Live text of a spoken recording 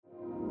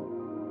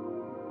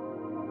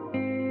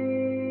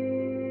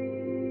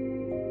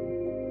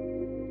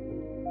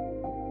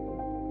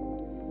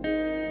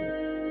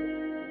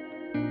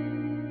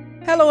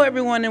Hello,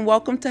 everyone, and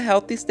welcome to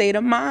Healthy State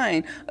of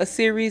Mind, a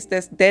series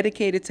that's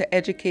dedicated to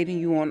educating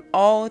you on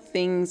all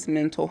things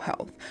mental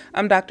health.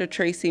 I'm Dr.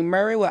 Tracey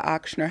Murry with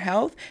Ochsner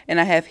Health,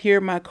 and I have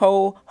here my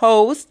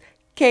co-host,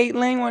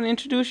 Kaitlyn. Want to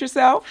introduce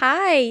yourself?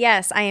 Hi,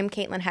 yes, I am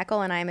Kaitlyn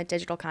Heckel, and I am a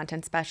digital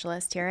content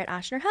specialist here at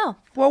Ochsner Health.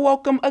 Well,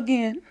 welcome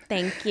again.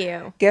 Thank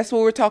you. Guess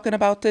what we're talking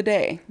about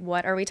today?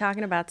 What are we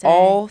talking about today?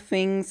 All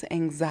things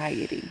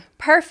anxiety.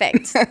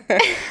 Perfect.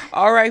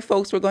 All right,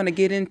 folks, we're going to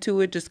get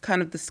into it, just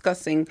kind of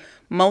discussing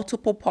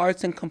multiple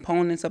parts and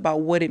components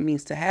about what it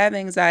means to have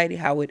anxiety,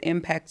 how it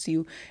impacts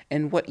you,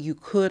 and what you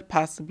could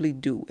possibly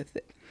do with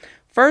it.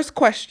 First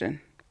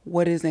question,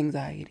 what is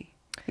anxiety?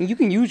 And you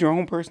can use your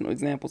own personal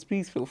examples.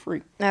 Please feel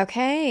free.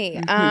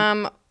 Okay.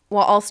 Well,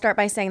 I'll start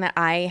by saying that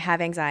I have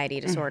anxiety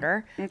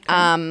disorder.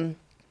 Okay.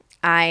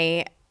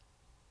 I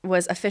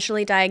was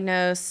officially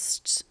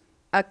diagnosed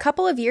a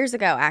couple of years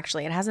ago,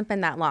 actually. It hasn't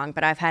been that long,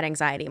 but I've had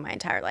anxiety my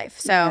entire life.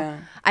 So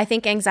I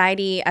think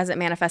anxiety as it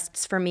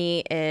manifests for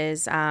me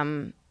is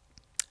I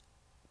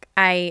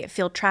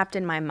feel trapped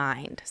in my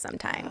mind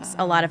sometimes.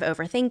 A lot of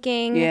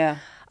overthinking,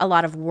 a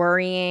lot of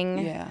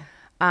worrying.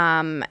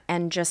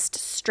 And just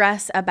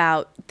stress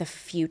about the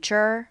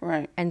future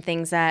and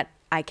things that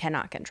I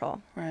cannot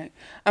control. Right.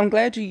 I'm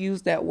glad you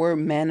used that word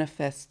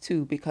manifest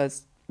too,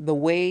 because the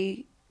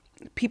way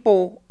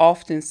people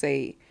often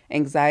say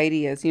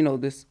anxiety as,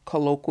 this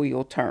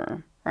colloquial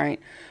term, right?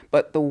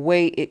 But the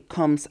way it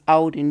comes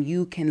out in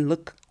you can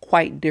look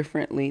quite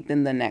differently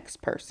than the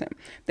next person.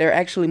 There are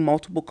actually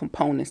multiple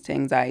components to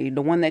anxiety.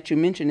 The one that you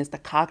mentioned is the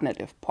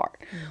cognitive part,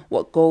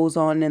 what goes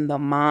on in the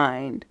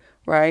mind,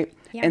 right?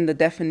 Yeah. And the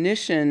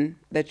definition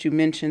that you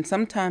mentioned,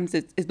 sometimes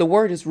the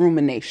word is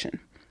rumination,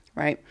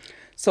 right?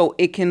 So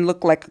it can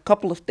look like a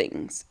couple of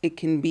things. It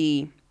can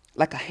be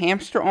like a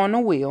hamster on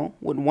a wheel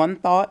with one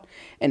thought,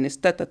 and it's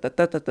like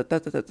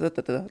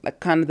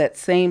kind of that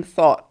same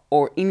thought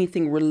or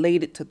anything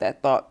related to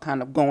that thought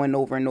kind of going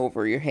over and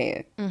over your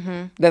head.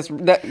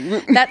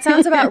 That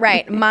sounds about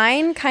right.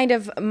 Mine kind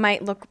of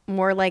might look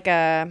more like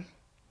a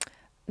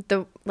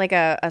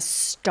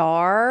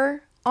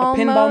star.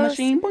 Almost. A pinball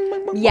machine?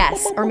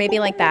 Yes, or maybe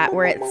like that,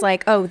 where it's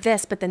like, oh,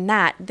 this, but then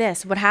that,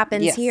 this. What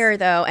happens here,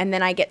 though? And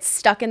then I get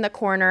stuck in the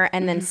corner,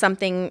 and then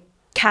something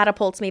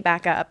catapults me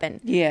back up.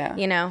 And,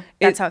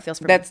 that's how it feels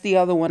for me. That's the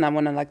other one I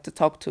want to like to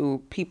talk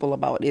to people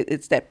about.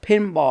 It's that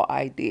pinball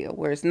idea,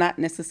 where it's not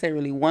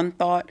necessarily one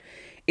thought.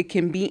 It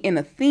can be in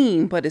a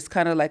theme, but it's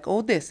kind of like,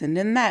 oh, this and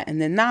then that.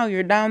 And then now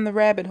you're down the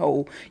rabbit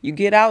hole. You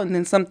get out and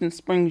then something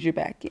springs you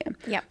back in.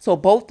 Yep. So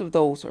both of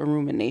those are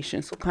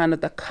ruminations. So kind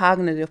of the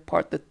cognitive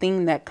part, the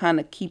thing that kind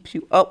of keeps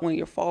you up when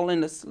you're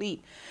falling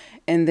asleep.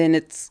 And then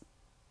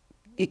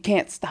you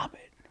can't stop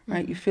it,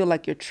 right? You feel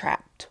like you're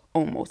trapped,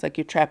 almost like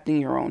you're trapped in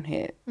your own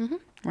head,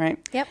 right?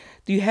 Yep.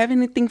 Do you have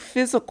anything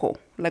physical?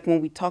 Like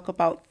when we talk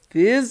about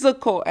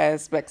physical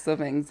aspects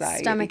of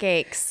anxiety. Stomach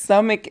aches.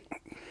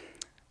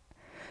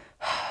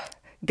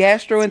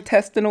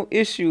 Gastrointestinal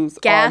issues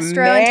are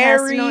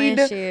married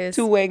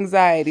to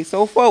anxiety.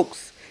 So,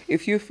 folks,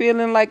 if you're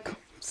feeling like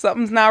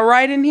something's not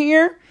right in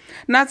here,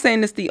 not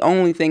saying it's the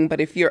only thing, but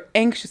if you're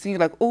anxious and you're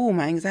like, oh,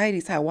 my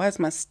anxiety's high, why is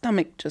my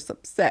stomach just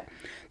upset?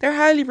 They're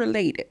highly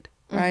related,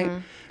 right?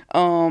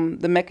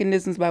 The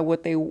mechanisms by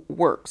what they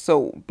work.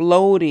 So,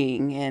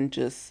 bloating and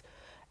just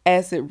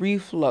acid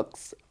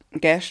reflux,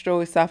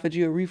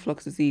 gastroesophageal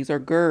reflux disease, or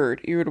GERD,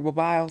 irritable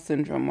bowel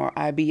syndrome, or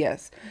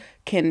IBS,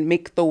 can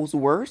make those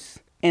worse.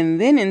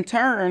 And then in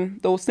turn,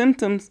 those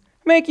symptoms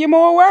make you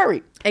more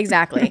worried.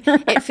 Exactly.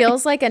 It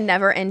feels like a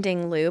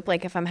never-ending loop.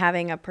 Like if I'm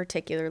having a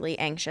particularly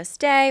anxious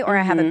day, or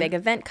I have a big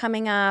event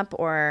coming up,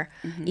 or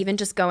even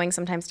just going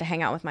sometimes to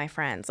hang out with my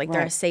friends. Like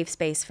they're a safe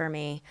space for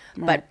me.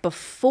 But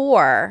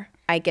before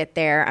I get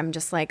there, I'm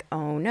just like,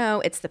 oh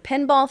no, it's the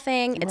pinball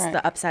thing. It's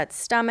the upset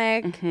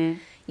stomach, and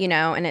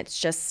it's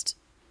just...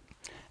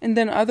 And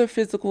then other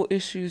physical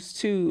issues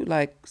too,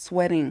 like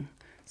sweating.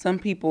 Some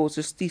people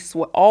just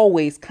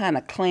always kind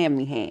of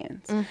clammy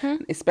hands,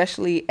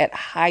 especially at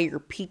higher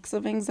peaks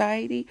of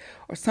anxiety.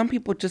 Or some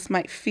people just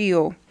might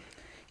feel,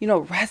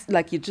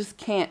 like you just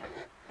can't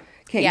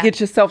get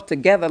yourself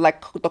together,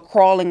 like the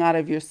crawling out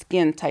of your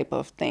skin type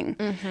of thing.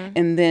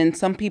 And then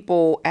some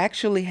people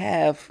actually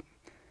have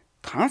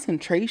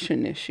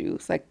concentration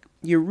issues. Like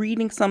you're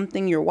reading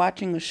something, you're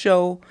watching a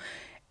show,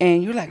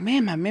 and you're like,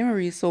 man, my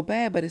memory is so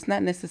bad, but it's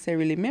not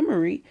necessarily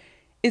memory.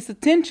 It's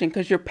attention,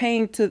 because you're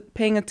paying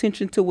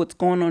attention to what's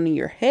going on in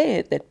your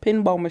head, that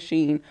pinball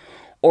machine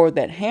or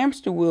that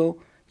hamster wheel.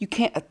 You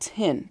can't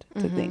attend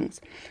to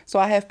things. So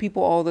I have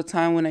people all the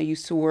time when I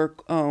used to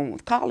work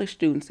with college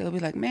students. They'll be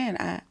like, man,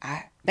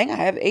 I think I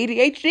have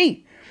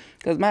ADHD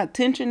because my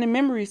attention and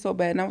memory is so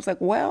bad. And I was like,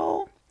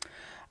 well,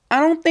 I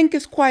don't think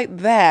it's quite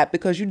that,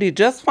 because you did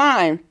just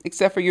fine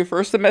except for your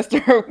first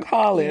semester of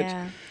college.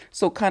 Yeah.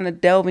 So kind of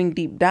delving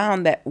deep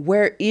down, that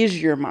where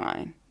is your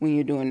mind when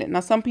you're doing it? Now,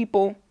 some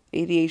people,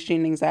 ADHD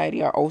and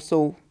anxiety are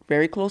also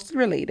very closely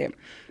related,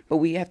 but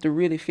we have to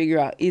really figure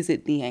out, is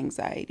it the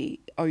anxiety?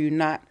 Are you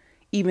not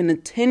even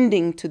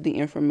attending to the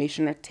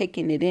information or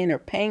taking it in or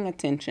paying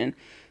attention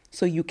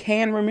so you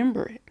can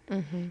remember it?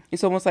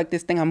 It's almost like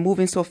this thing, I'm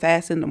moving so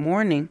fast in the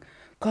morning.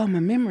 God, my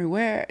memory,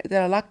 where did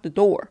I lock the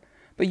door?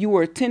 But you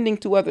were attending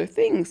to other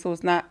things. So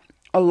it's not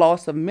a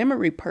loss of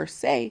memory per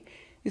se.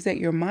 It's that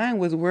your mind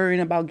was worrying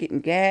about getting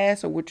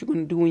gas or what you're going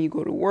to do when you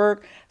go to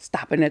work,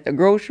 stopping at the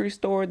grocery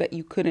store that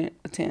you couldn't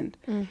attend.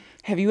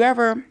 Have you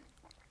ever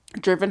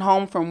driven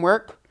home from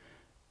work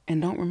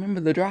and don't remember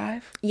the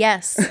drive?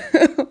 Yes.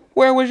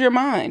 Where was your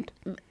mind?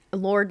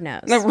 Lord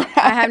knows. Right.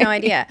 I have no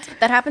idea.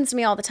 That happens to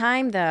me all the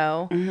time,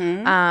 though.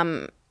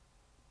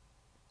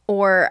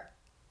 Or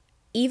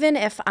even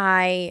if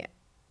I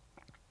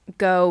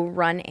go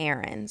run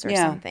errands or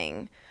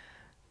something,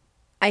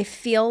 I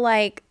feel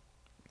like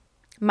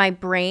my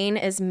brain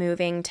is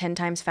moving 10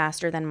 times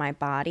faster than my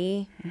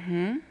body.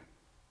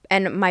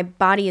 And my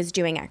body is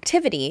doing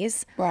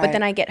activities, but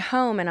then I get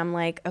home and I'm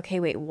like, okay,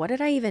 wait, what did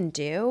I even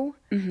do?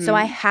 So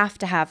I have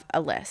to have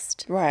a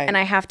list. And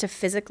I have to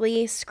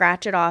physically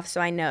scratch it off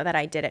so I know that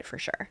I did it for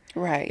sure.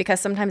 Because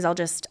sometimes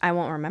I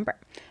won't remember.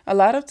 A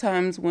lot of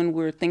times when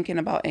we're thinking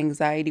about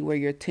anxiety where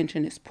your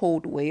attention is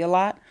pulled away a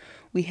lot,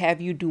 we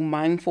have you do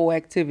mindful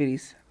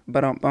activities.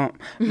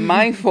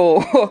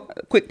 Mindful,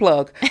 quick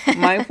plug,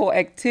 mindful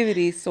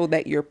activities so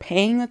that you're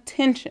paying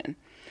attention.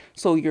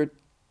 So you're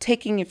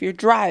taking, if you're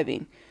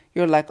driving,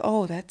 you're like,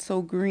 oh, that's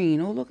so green.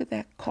 Oh, look at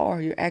that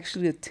car. You're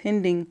actually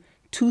attending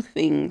to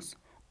things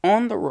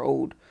on the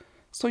road.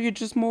 So you're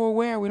just more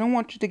aware. We don't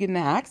want you to get in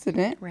an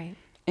accident.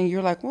 And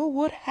you're like, well,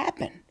 what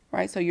happened?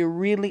 So you're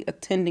really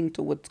attending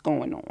to what's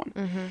going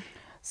on.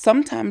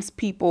 Sometimes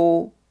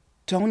people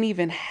don't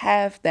even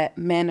have that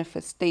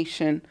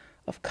manifestation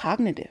of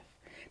cognitive.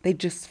 They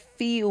just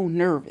feel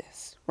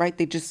nervous,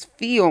 They just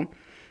feel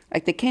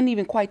like they can't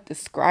even quite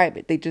describe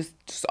it. They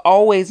just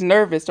always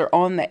nervous or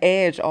on the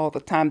edge all the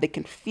time. They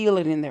can feel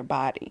it in their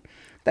body.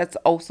 That's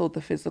also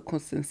the physical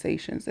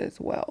sensations as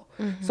well.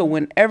 So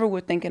whenever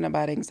we're thinking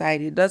about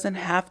anxiety, it doesn't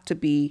have to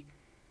be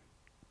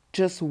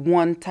just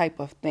one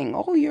type of thing.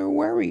 Oh, you're a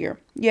worrier.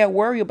 Yeah,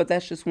 worrier, but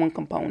that's just one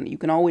component. You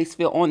can always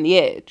feel on the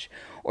edge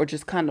or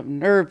just kind of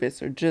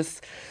nervous or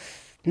just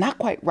not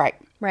quite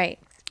right.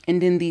 And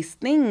then these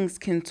things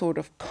can sort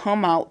of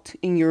come out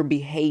in your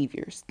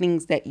behaviors,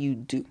 things that you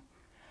do.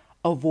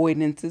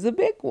 Avoidance is a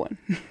big one.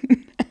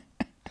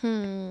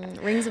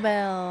 Rings a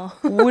bell.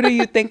 What do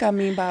you think I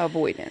mean by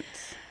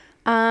avoidance?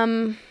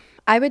 I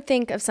would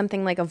think of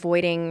something like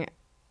avoiding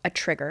a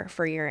trigger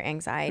for your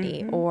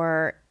anxiety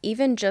or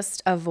even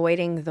just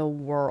avoiding the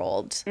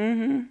world.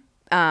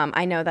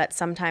 I know that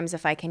sometimes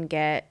if I can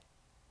get,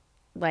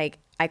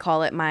 I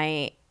call it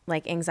my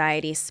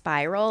anxiety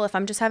spiral. If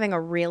I'm just having a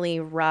really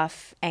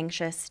rough,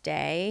 anxious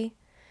day,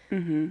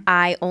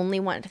 I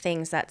only want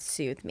things that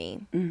soothe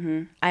me.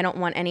 I don't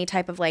want any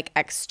type of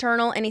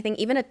external anything,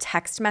 even a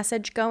text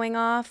message going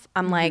off.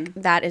 I'm like,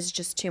 that is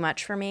just too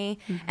much for me.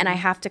 And I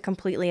have to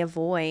completely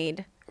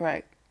avoid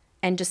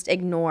and just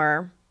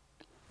ignore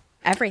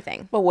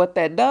everything. But what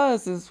that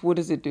does is, what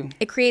does it do?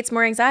 It creates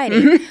more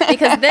anxiety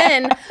because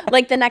then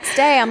the next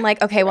day I'm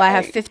like, okay, well, I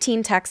have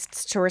 15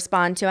 texts to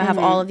respond to. I have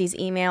all of these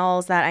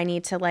emails that I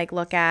need to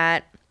look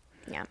at.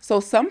 Yeah. So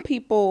some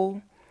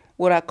people,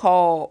 what I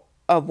call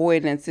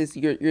avoidance is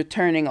you're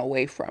turning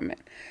away from it.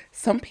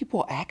 Some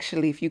people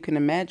actually, if you can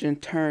imagine,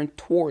 turn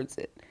towards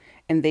it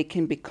and they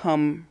can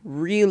become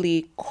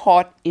really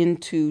caught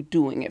into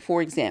doing it.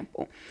 For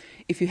example,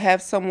 if you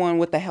have someone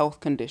with a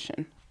health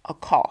condition, a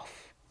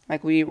cough,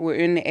 we're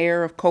in the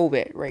era of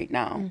COVID right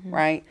now,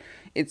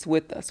 It's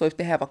with us. So if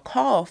they have a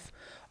cough,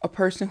 a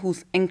person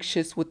who's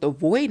anxious with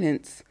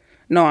avoidance,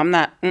 no, I'm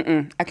not,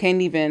 I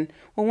can't even,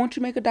 well, won't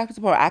you make a doctor's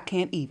appointment? I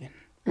can't even.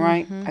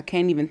 I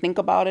can't even think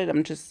about it.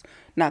 I'm just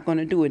not going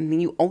to do it. And then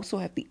you also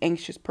have the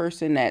anxious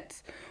person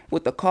that's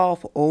with the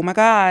cough. Oh my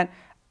God,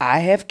 I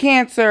have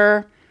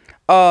cancer.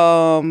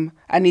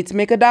 I need to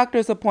make a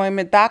doctor's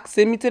appointment. Doc,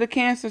 send me to the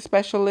cancer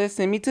specialist.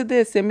 Send me to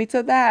this, send me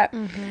to that.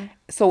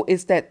 So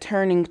it's that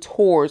turning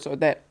towards or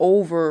that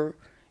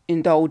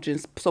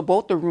overindulgence. So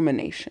both the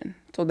rumination.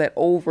 So that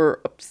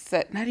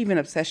not even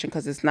obsession,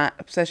 because it's not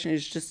obsession.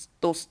 It's just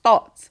those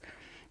thoughts.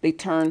 They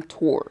turn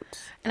towards.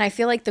 And I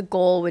feel like the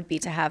goal would be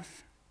to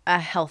have a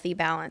healthy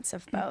balance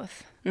of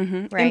both.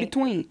 In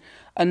between.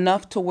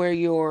 Enough to where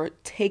you're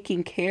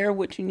taking care of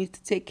what you need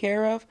to take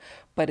care of,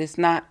 but it's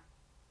not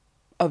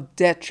of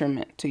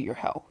detriment to your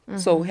health.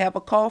 So have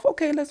a cough.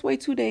 Okay, let's wait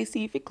 2 days,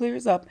 see if it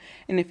clears up.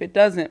 And if it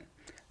doesn't,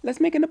 let's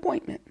make an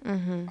appointment.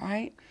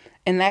 Right?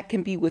 And that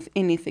can be with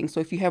anything.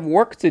 So if you have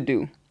work to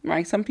do,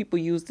 some people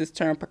use this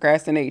term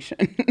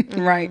procrastination,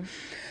 right?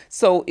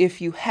 So if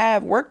you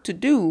have work to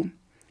do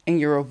and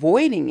you're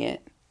avoiding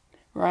it,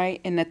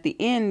 and at the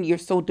end, you're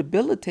so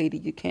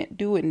debilitated, you can't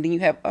do it. And then you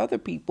have other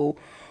people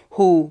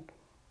who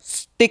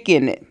stick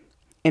in it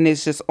and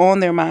it's just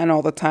on their mind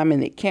all the time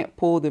and they can't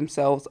pull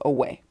themselves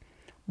away.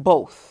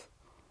 Both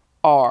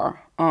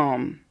are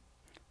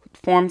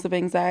forms of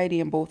anxiety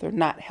and both are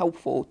not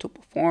helpful to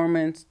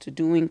performance, to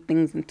doing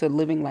things, and to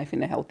living life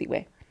in a healthy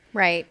way.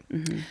 Right.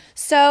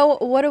 So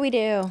what do we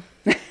do?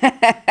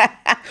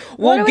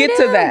 We'll get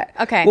to that.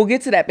 Okay. We'll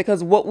get to that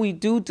because what we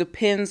do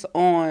depends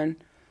on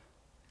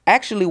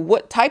actually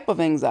what type of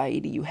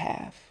anxiety you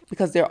have,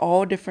 because they're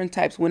all different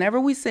types. Whenever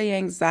we say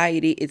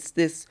anxiety, it's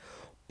this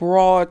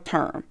broad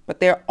term, but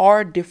there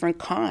are different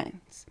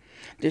kinds.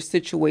 There's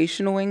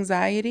situational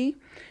anxiety,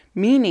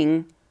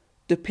 meaning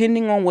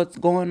depending on what's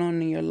going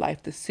on in your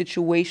life, the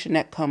situation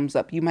that comes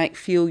up, you might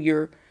feel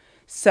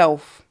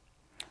yourself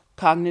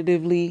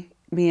cognitively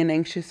being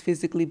anxious,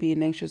 physically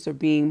being anxious, or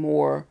being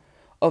more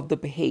of the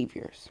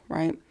behaviors,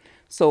 right?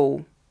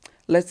 So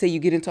let's say you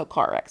get into a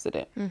car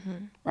accident,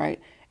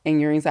 right?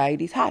 And your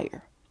anxiety is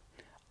higher.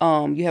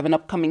 You have an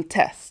upcoming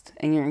test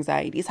and your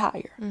anxiety is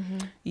higher.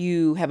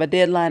 You have a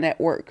deadline at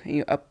work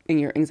and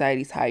your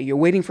anxiety is higher. You're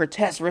waiting for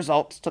test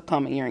results to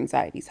come and your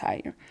anxiety is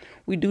higher.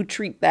 We do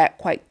treat that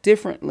quite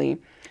differently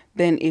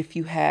than if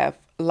you have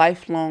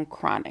lifelong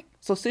chronic.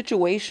 So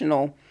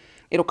situational,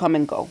 it'll come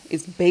and go.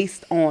 It's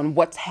based on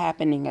what's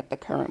happening at the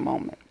current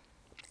moment.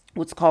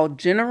 What's called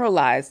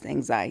generalized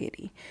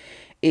anxiety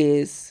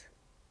is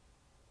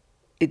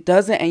it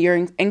doesn't, and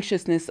your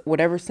anxiousness,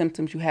 whatever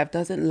symptoms you have,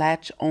 doesn't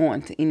latch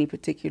on to any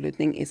particular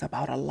thing. It's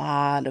about a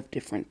lot of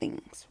different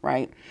things,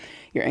 right?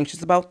 You're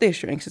anxious about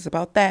this, you're anxious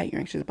about that, you're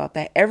anxious about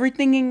that.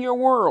 Everything in your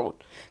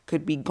world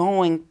could be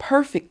going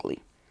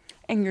perfectly,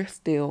 and you're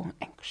still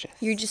anxious.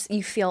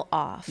 You feel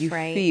off,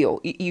 right? You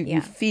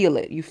feel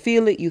it. You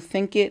feel it, you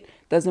think it,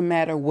 doesn't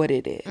matter what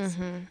it is.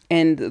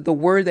 And the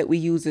word that we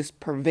use is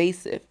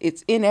pervasive.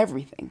 It's in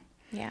everything.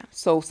 Yeah.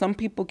 So some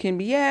people can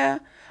be,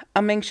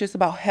 I'm anxious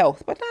about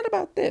health, but not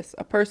about this.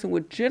 A person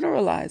with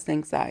generalized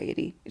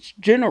anxiety, it's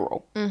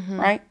general,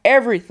 right?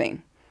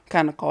 Everything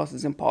kind of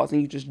causes and pause,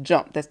 and you just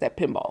jump. That's that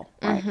pinball,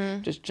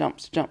 right? Just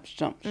jumps.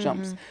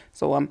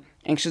 So I'm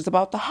anxious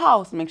about the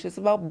house. I'm anxious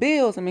about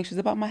bills. I'm anxious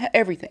about my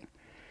everything.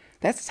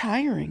 That's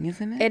tiring,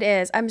 isn't it? It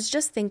is. I was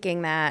just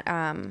thinking that,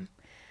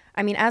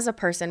 as a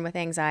person with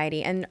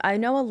anxiety, and I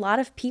know a lot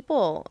of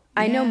people,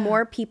 I know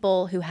more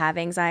people who have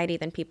anxiety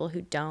than people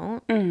who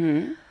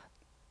don't.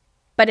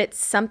 But it's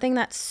something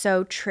that's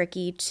so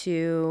tricky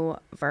to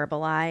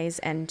verbalize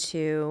and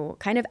to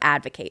kind of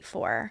advocate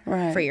for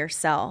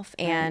yourself.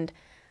 And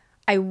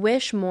I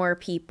wish more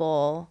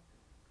people,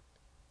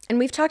 and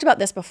we've talked about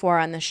this before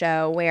on the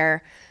show,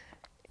 where,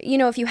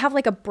 if you have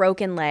like a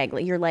broken leg,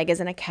 like your leg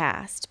is in a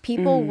cast,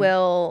 people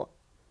will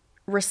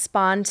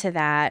respond to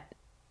that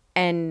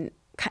and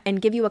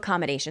give you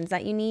accommodations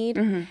that you need.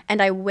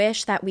 And I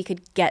wish that we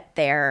could get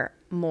there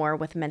more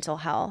with mental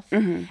health.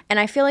 And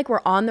I feel like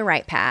we're on the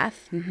right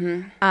path.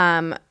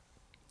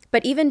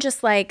 But even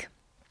just like,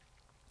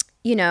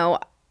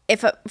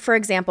 if, for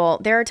example,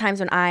 there are times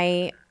when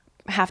I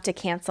have to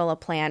cancel a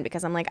plan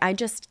because I'm like, I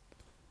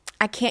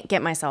can't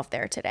get myself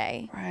there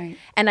today. Right.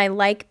 And I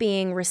like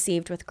being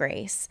received with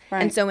grace.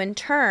 Right. And so in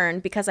turn,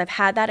 because I've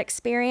had that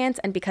experience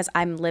and because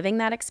I'm living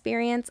that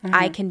experience,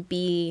 I can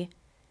be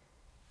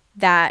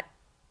that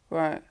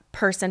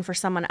person for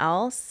someone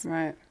else.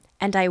 Right.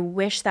 And I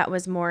wish that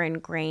was more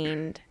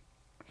ingrained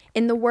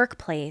in the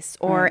workplace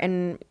or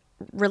in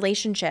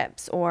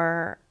relationships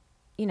or,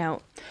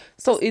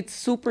 So it's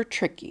super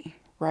tricky,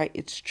 right?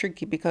 It's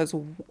tricky because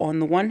on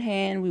the one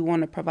hand, we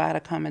want to provide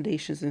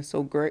accommodations and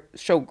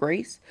show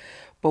grace,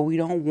 but we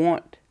don't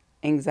want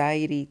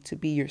anxiety to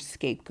be your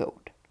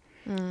scapegoat.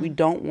 We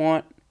don't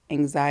want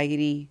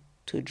anxiety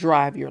to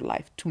drive your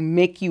life, to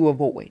make you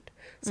avoid.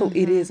 So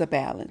it is a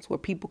balance where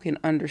people can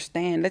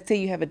understand. Let's say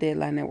you have a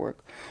deadline at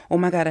work. Oh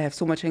my God, I have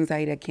so much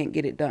anxiety, I can't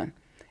get it done.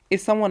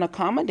 If someone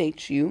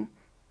accommodates you,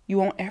 you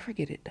won't ever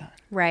get it done.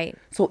 Right.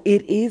 So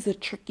it is a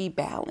tricky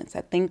balance.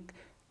 I think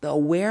the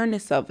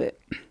awareness of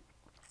it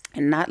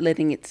and not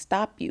letting it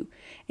stop you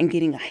and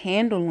getting a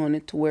handle on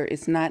it to where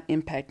it's not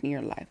impacting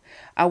your life.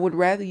 I would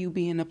rather you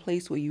be in a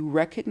place where you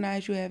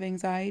recognize you have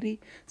anxiety,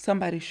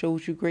 somebody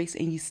shows you grace,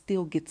 and you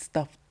still get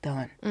stuff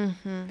done.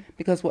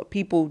 Because what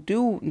people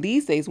do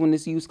these days when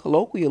it's used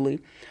colloquially,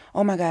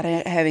 oh my God,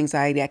 I have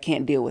anxiety, I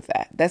can't deal with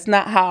that. That's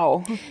not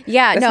how,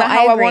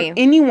 I want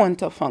anyone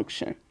to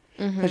function.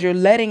 Because you're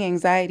letting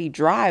anxiety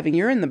drive and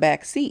you're in the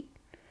back seat.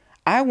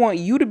 I want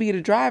you to be the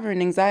driver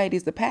and anxiety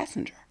is the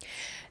passenger.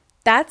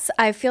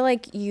 I feel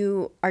like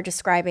you are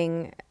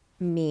describing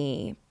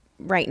me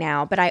right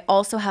now, but I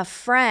also have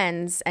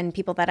friends and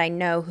people that I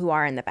know who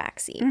are in the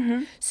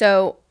backseat.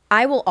 So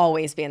I will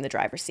always be in the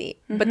driver's seat,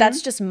 but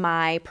that's just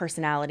my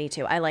personality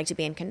too. I like to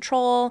be in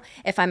control.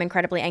 If I'm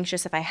incredibly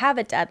anxious, if I have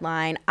a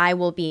deadline, I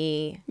will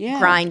be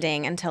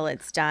grinding until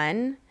it's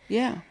done.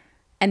 Yeah.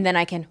 And then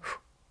I can.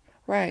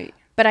 Right.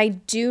 But I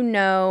do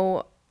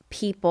know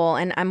people,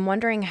 and I'm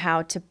wondering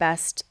how to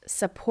best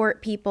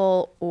support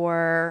people,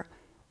 or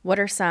what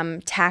are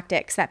some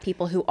tactics that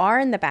people who are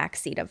in the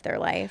backseat of their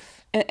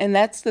life? And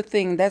that's the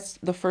thing. That's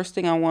the first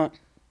thing I want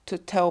to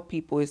tell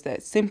people is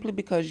that simply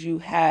because you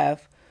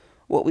have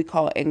what we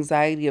call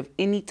anxiety of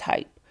any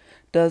type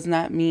does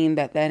not mean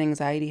that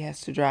anxiety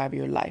has to drive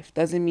your life.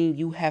 Doesn't mean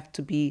you have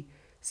to be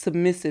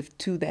submissive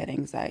to that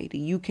anxiety.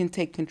 You can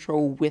take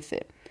control with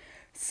it.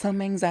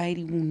 Some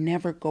anxiety will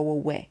never go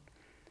away.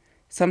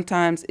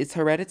 Sometimes it's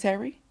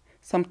hereditary.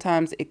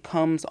 Sometimes it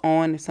comes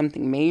on if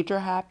something major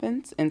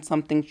happens and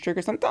something's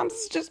triggered. Sometimes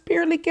it's just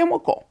purely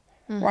chemical,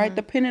 right?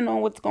 Depending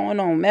on what's going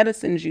on,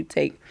 medicines you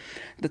take,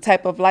 the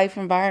type of life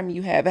environment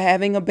you have,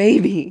 having a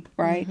baby,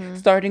 right?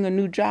 Starting a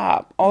new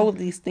job. All of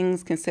these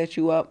things can set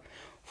you up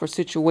for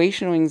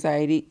situational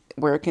anxiety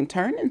where it can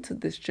turn into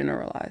this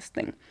generalized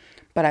thing.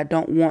 But I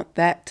don't want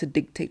that to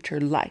dictate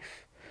your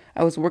life.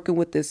 I was working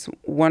with this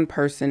one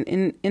person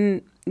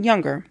in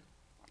younger,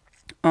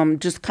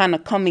 just kind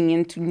of coming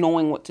into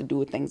knowing what to do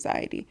with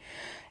anxiety.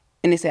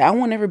 And they say, I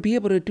won't ever be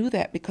able to do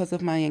that because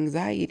of my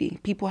anxiety.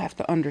 People have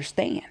to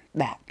understand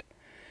that.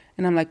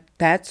 And I'm like,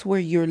 that's where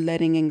you're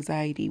letting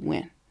anxiety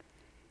win.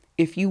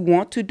 If you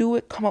want to do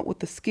it, come up with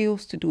the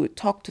skills to do it.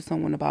 Talk to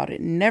someone about it.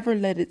 Never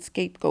let it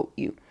scapegoat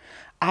you.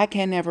 I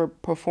can never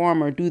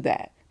perform or do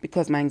that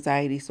because my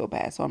anxiety is so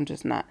bad. So I'm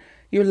just not.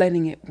 You're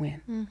letting it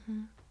win.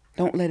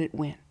 Don't let it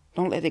win.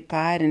 Don't let it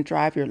guide and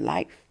drive your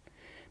life.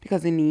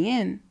 Because in the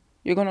end,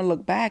 you're going to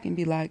look back and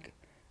be like,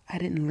 I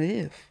didn't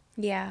live.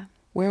 Yeah.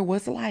 Where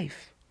was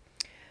life?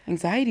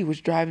 Anxiety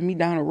was driving me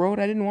down a road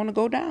I didn't want to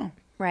go down.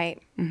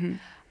 Right.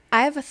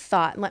 I have a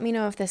thought. Let me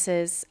know if this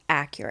is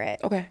accurate.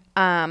 Okay.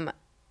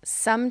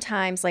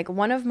 Sometimes, like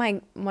one of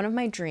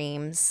my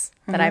dreams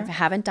that I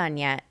haven't done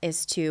yet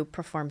is to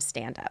perform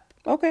stand-up.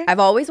 Okay. I've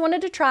always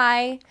wanted to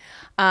try.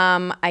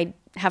 I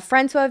have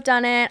friends who have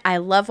done it. I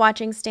love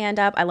watching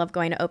stand-up. I love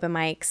going to open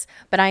mics.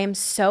 But I am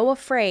so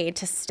afraid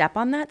to step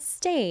on that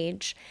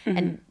stage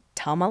and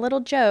tell my little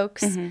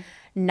jokes.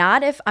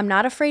 I'm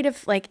not afraid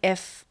of like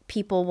if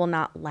people will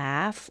not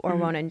laugh or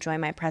won't enjoy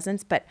my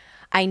presence, but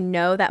I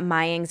know that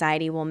my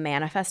anxiety will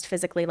manifest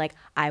physically. Like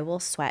I will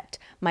sweat.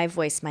 My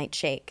voice might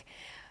shake.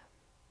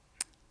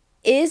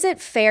 Is it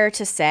fair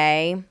to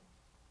say,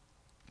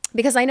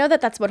 because I know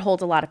that that's what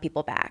holds a lot of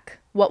people back,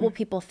 what will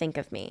people think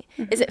of me?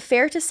 Is it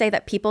fair to say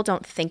that people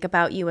don't think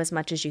about you as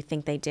much as you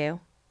think they do?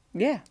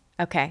 Yeah.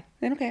 Okay.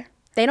 They don't care.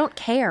 They don't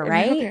care,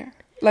 right? They don't care.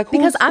 Like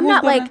because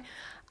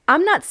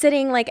I'm not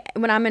sitting like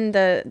when I'm in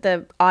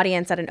the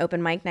audience at an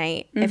open mic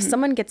night, if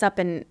someone gets up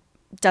and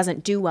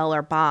doesn't do well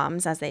or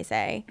bombs, as they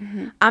say,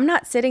 I'm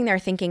not sitting there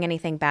thinking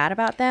anything bad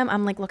about them.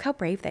 I'm like, look how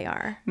brave they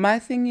are. My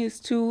thing is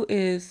too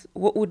is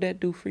what would that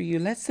do for you?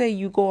 Let's say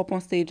you go up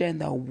on stage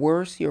and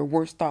your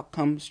worst thought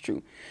comes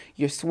true.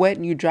 You're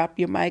sweating, you drop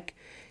your mic,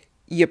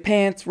 your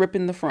pants rip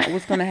in the front.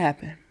 What's going to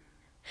happen?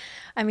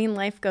 I mean,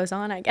 life goes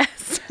on, I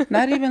guess.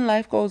 Not even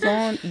life goes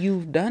on.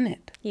 You've done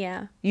it.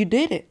 Yeah. You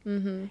did it.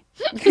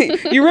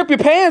 You rip your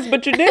pants,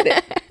 but you did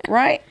it.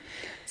 Right?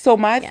 So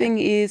my thing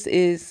is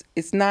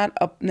it's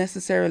not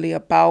necessarily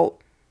about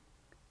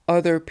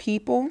other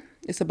people.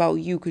 It's about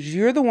you because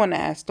you're the one that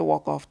has to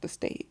walk off the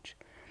stage,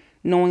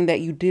 knowing that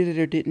you did it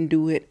or didn't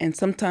do it. And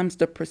sometimes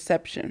the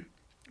perception,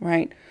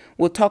 right?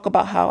 We'll talk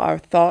about how our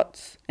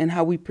thoughts and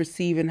how we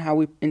perceive and how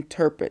we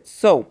interpret.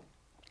 So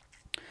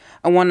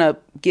I want to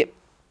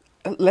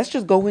let's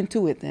just go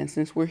into it then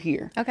since we're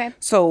here. Okay.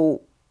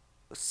 So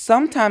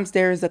sometimes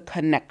there is a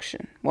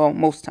connection. Well,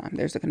 most time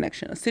there's a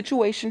connection. A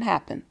situation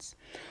happens.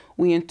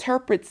 We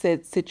interpret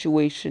said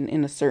situation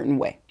in a certain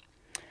way.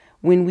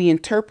 When we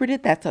interpret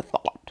it, that's a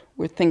thought.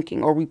 We're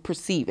thinking or we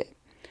perceive it.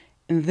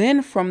 And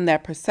then from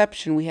that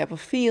perception, we have a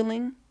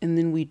feeling and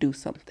then we do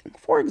something.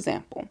 For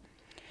example,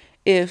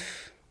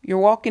 if you're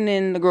walking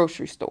in the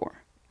grocery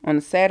store on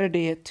a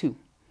Saturday at 2,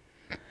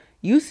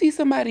 you see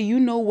somebody you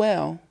know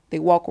well, they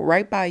walk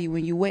right by you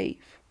and you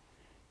wave.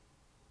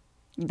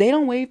 They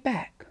don't wave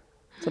back.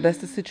 So that's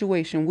the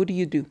situation. What do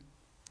you do?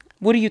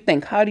 What do you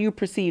think? How do you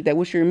perceive that?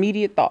 What's your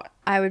immediate thought?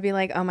 I would be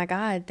like, oh my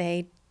God,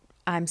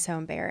 I'm so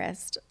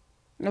embarrassed.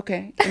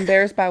 Okay.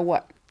 Embarrassed by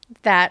what?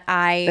 That's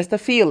the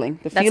feeling.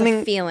 A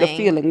feeling. The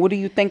feeling. What do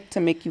you think to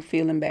make you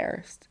feel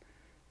embarrassed?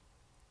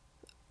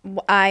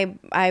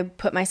 I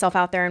put myself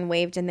out there and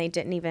waved and they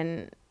didn't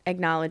even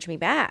acknowledge me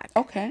back.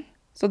 Okay.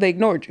 So they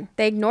ignored you.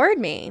 They ignored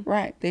me.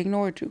 Right. They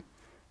ignored you.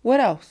 What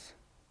else?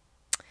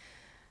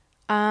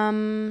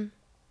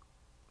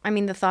 I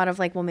mean, the thought of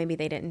like, well, maybe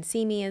they didn't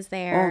see me is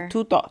there. Oh,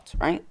 2 thoughts,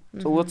 right?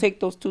 So we'll take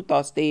those 2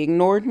 thoughts. They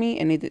ignored me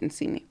and they didn't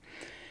see me.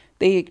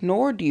 They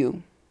ignored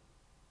you.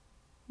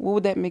 What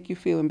would that make you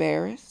feel?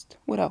 Embarrassed?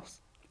 What else?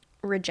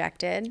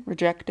 Rejected.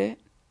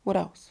 What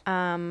else?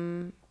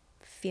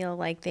 Feel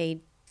like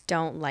they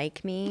don't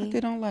like me. Like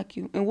they don't like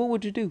you. And what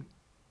would you do?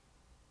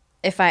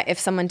 If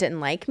someone didn't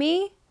like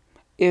me?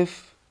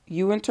 If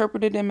you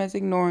interpreted them as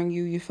ignoring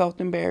you, you felt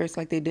embarrassed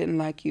like they didn't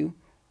like you,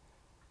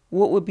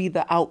 what would be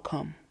the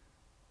outcome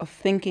of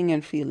thinking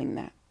and feeling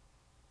that?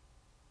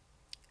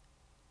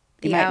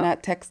 You might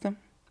not text them.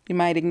 You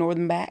might ignore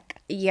them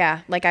back.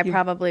 Yeah, like I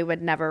probably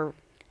would never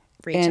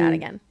reach out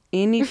again.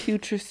 Any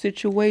future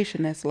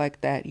situation that's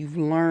like that, you've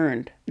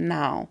learned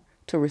now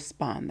to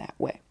respond that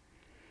way.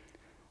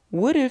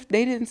 What if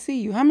they didn't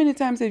see you? How many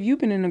times have you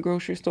been in a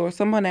grocery store,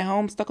 someone at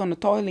home stuck on the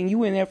toilet and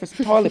you in there for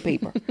some toilet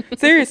paper?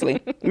 Seriously.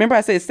 Remember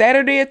I said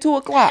Saturday at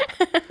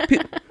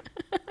 2:00.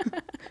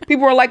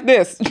 People are like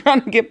this,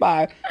 trying to get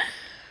by.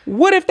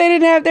 What if they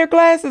didn't have their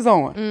glasses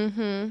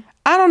on?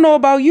 I don't know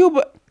about you,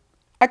 but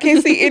I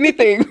can't see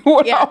anything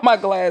without my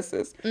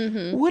glasses.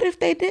 What if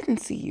they didn't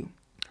see you?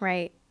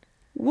 Right.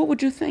 What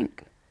would you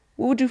think?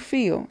 What would you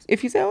feel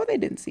if you said, oh, they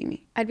didn't see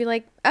me? I'd be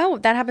like, oh,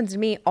 that happens to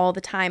me all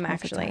the time,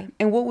 actually.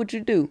 And what would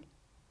you do?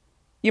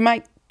 You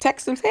might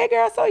text them, say, hey,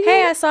 girl, I saw you.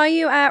 Hey, I saw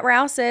you at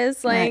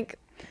Rouse's. Like,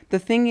 right. The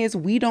thing is,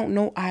 we don't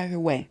know either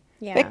way.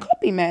 Yeah. They could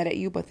be mad at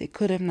you, but they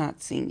could have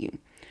not seen you.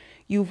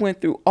 You went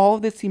through all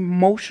this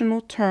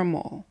emotional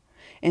turmoil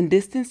and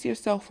distanced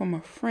yourself from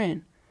a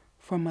friend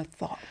from a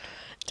thought.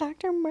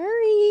 Dr.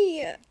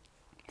 Murray.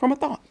 From a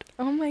thought.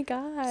 Oh, my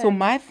God. So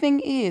my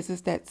thing is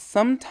that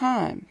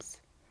sometimes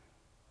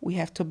we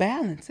have to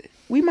balance it.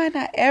 We might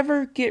not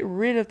ever get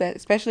rid of that,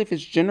 especially if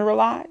it's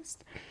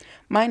generalized.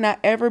 Might not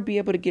ever be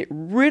able to get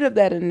rid of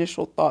that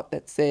initial thought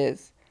that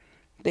says,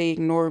 they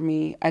ignored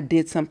me, I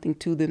did something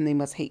to them, they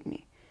must hate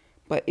me.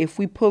 But if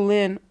we pull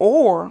in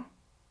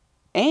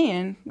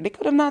and they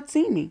could have not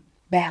seen me,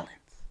 balance.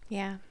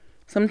 Yeah.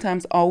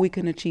 Sometimes all we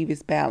can achieve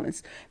is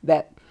balance.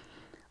 That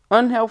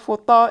unhelpful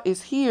thought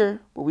is here,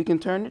 but we can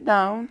turn it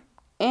down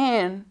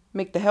and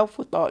make the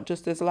helpful thought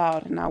just as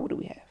loud. And now what do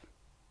we have?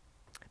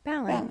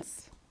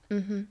 Balance.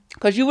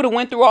 Because you would have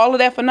went through all of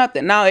that for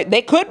nothing. Now,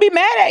 they could be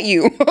mad at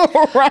you,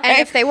 right? And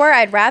if they were,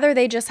 I'd rather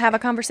they just have a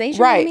conversation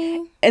with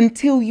me.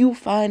 Until you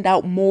find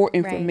out more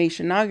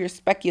information. Right. Now you're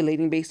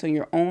speculating based on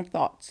your own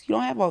thoughts. You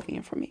don't have all the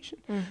information.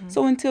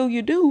 So until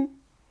you do,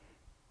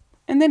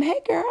 and then,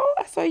 hey, girl,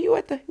 I saw you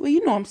at well,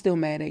 you know I'm still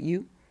mad at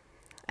you.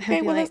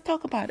 Okay, well, let's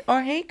talk about it.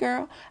 Or, hey,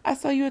 girl, I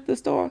saw you at the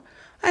store.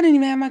 I didn't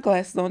even have my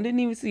glasses on. Didn't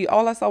even see you.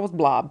 All I saw was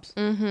blobs.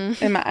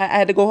 And I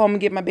had to go home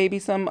and get my baby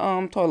some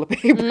toilet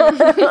paper,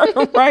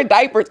 right?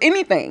 Diapers,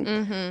 anything,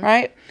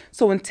 right?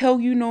 So until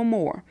you know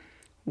more,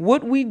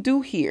 what we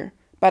do here,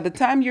 by the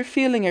time you're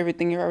feeling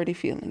everything, you're already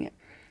feeling it.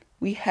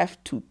 We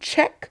have to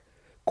check,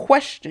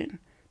 question,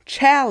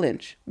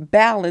 challenge,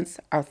 balance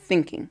our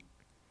thinking.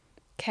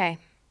 Okay.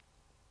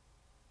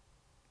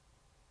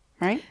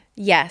 Right?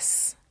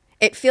 Yes.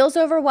 It feels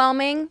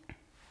overwhelming.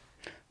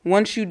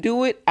 Once you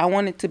do it, I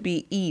want it to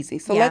be easy.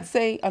 So let's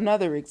say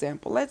another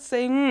example. Let's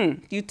say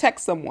you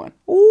text someone.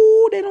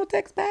 Ooh, they don't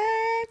text back.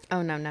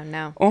 Oh,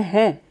 no.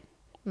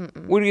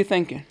 What are you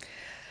thinking?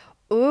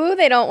 Ooh,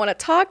 they don't want to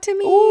talk to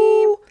me.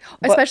 Ooh,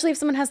 especially if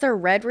someone has their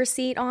read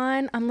receipt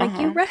on. I'm like,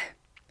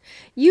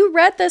 you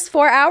read this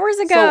 4 hours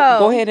ago. So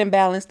go ahead and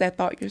balance that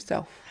thought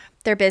yourself.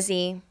 They're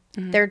busy.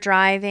 They're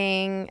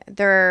driving.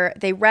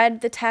 They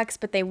read the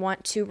text, but they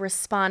want to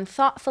respond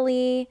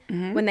thoughtfully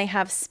when they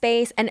have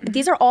space. And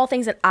these are all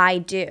things that I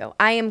do.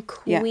 I am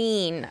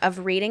queen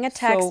of reading a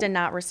text and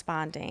not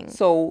responding.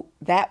 So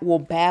that will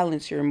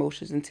balance your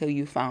emotions until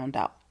you found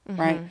out,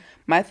 right?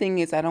 My thing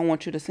is, I don't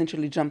want you to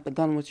essentially jump the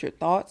gun with your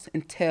thoughts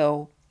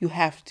until you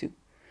have to.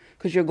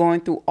 Because you're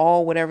going through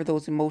whatever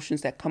those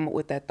emotions that come up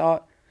with that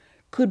thought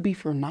could be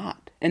for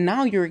naught. And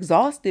now you're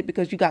exhausted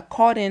because you got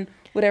caught in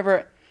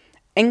whatever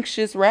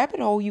anxious rabbit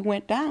hole you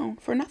went down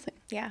for nothing.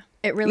 Yeah,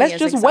 it really Let's is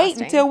just exhausting.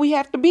 wait until we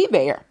have to be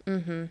there.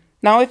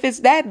 Now, if it's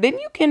that, then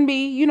you can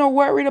be,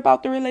 worried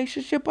about the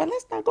relationship. But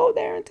let's not go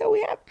there until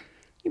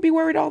you be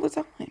worried all the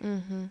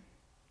time.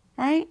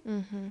 Right?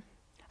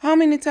 How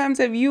many times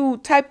have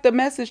you typed the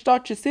message,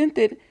 thought you sent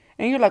it,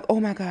 and you're like, oh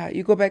my God.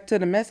 You go back to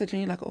the message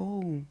and you're like,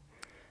 oh,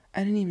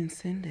 I didn't even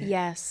send it.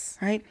 Yes.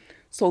 Right?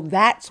 So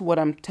that's what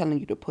I'm telling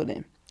you to put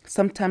in.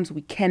 Sometimes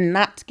we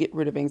cannot get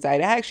rid of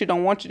anxiety. I actually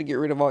don't want you to get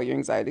rid of all your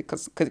anxiety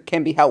because it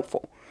can be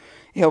helpful.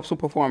 It helps with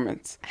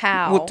performance.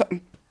 How?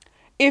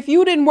 If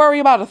you didn't worry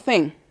about a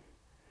thing,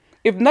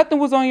 if nothing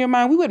was on your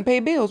mind, we wouldn't pay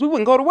bills. We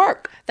wouldn't go to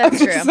work. That's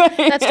true.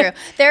 That's true.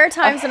 There are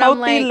times when I'm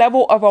like... A healthy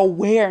level of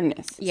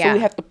awareness. Yeah. So we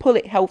have to pull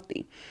it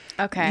healthy.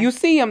 Okay. You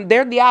see them,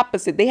 they're the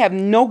opposite. They have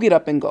no get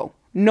up and go.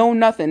 No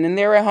nothing. And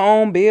they're at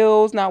home,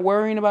 bills, not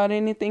worrying about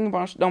anything.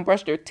 Don't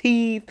brush their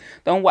teeth.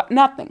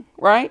 Nothing.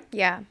 Right?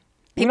 Yeah.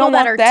 People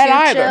that are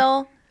too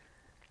chill.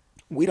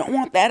 We don't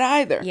want that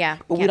either. Yeah.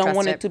 But we don't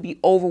want it to be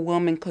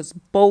overwhelming because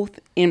both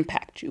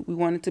impact you. We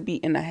want it to be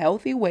in a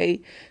healthy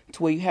way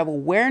to where you have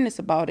awareness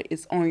about it.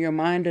 It's on your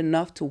mind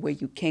enough to where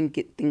you can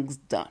get things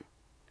done.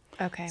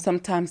 Okay.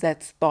 Sometimes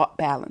that's thought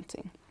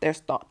balancing. There's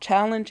thought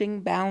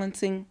challenging,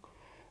 balancing,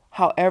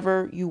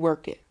 however you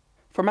work it.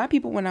 For my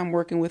people, when I'm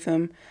working with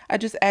them, I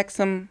just ask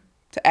them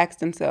to ask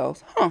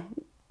themselves,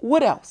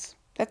 what else?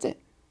 That's it.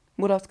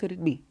 What else could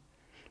it be?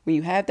 When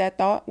you have that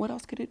thought, what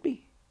else could it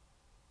be?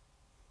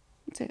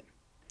 That's it.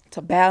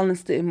 To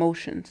balance the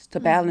emotions, to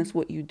balance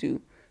what you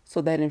do,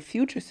 so that in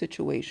future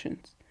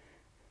situations,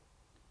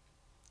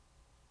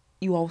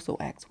 you also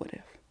ask what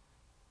if.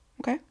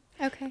 Okay?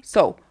 Okay.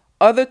 So,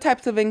 other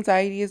types of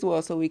anxiety as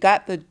well. So, we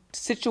got the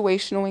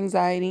situational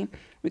anxiety.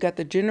 We got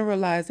the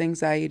generalized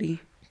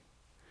anxiety.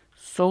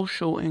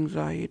 Social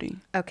anxiety.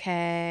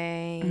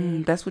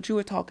 Okay. That's what you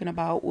were talking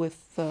about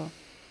with the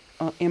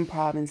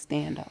improv and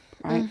stand-up,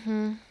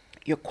 right?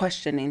 You're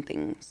questioning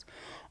things.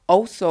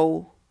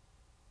 Also,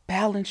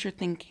 balance your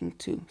thinking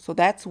too. So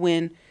that's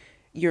when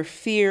your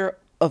fear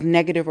of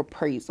negative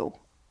appraisal,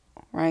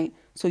 right?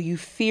 So you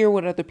fear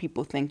what other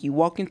people think. You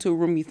walk into a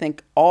room, you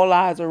think all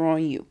eyes are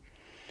on you.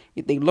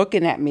 They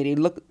looking at me.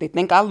 They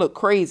think I look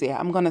crazy.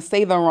 I'm going to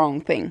say the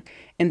wrong thing.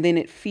 And then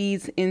it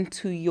feeds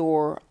into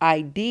your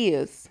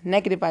ideas,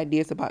 negative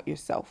ideas about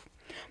yourself.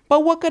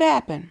 But what could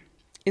happen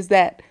is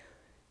that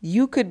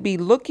you could be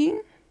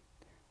looking,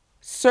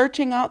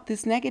 searching out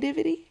this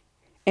negativity,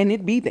 and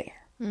it'd be there.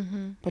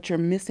 But you're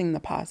missing the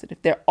positive.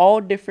 They're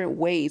all different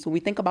ways. When we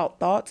think about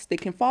thoughts, they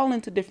can fall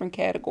into different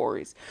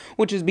categories,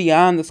 which is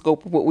beyond the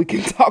scope of what we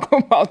can talk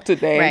about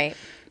today. Right.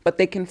 But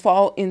they can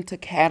fall into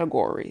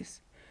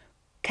categories.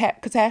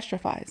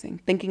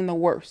 Catastrophizing, thinking the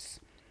worst,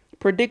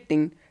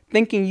 predicting,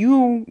 thinking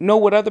you know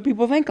what other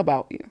people think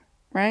about you,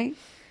 right?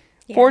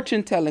 Yeah.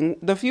 Fortune telling,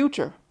 the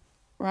future,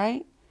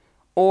 right?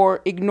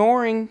 Or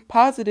ignoring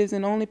positives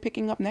and only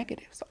picking up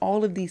negatives.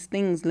 All of these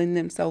things lend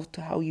themselves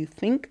to how you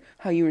think,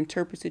 how you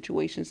interpret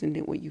situations, and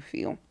then what you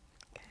feel.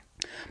 Okay.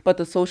 But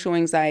the social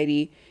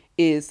anxiety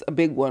is a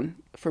big one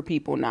for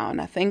people now. And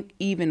I think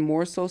even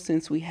more so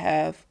since we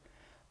have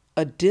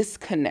a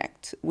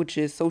disconnect, which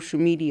is social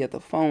media, the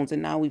phones,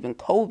 and now even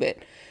COVID,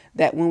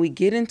 that when we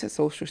get into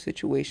social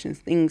situations,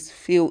 things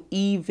feel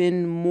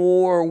even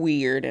more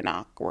weird and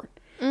awkward.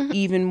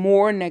 Even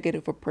more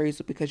negative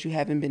appraisal because you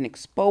haven't been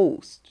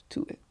exposed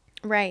to it.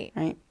 Right.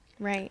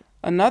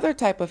 Another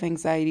type of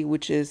anxiety,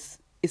 which is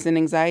an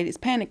anxiety, is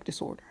panic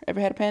disorder. Ever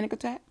had a panic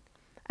attack?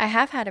 I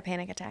have had a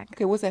panic attack.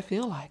 Okay, what's that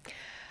feel like?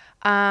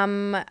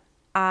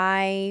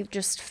 I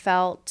just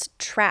felt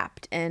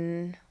trapped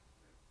in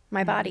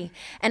my body.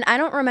 And I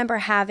don't remember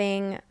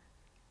having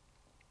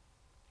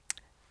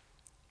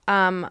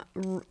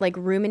like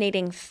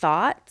ruminating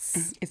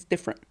thoughts. It's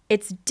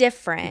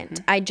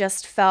different. I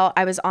just felt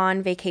I was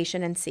on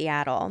vacation in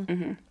Seattle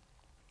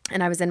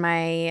and I was in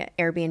my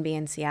Airbnb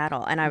in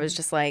Seattle and I was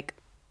just like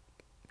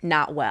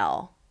not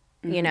well,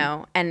 you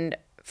know, and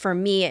for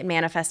me, it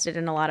manifested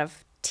in a lot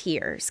of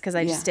tears because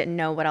I just didn't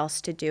know what else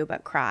to do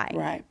but cry.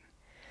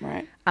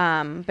 Right.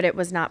 But it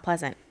was not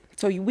pleasant.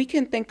 So we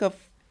can think of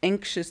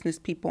anxiousness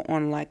people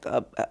on like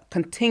a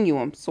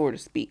continuum, so to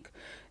speak.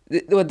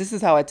 Well, this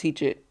is how I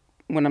teach it.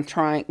 When I'm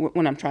trying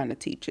to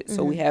teach it.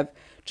 So we have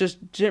just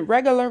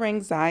regular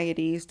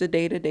anxieties, the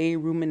day-to-day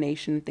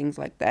rumination, things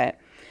like that.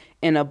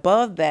 And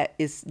above that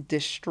is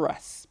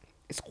distress.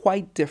 It's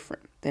quite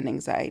different than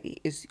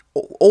anxiety. It's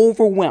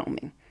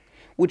overwhelming,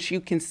 which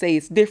you can say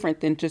is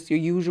different than just your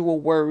usual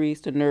worries,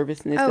 the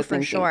nervousness. Oh,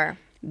 for sure.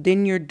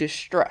 Then you're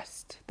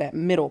distressed, that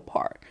middle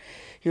part.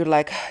 You're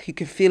like, you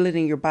can feel it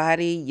in your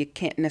body. You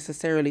can't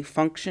necessarily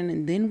function.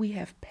 And then we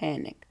have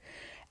panic.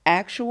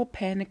 Actual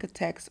panic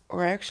attacks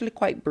are actually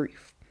quite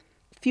brief,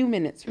 a few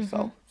minutes or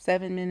so,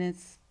 7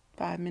 minutes,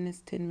 5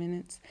 minutes, 10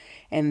 minutes,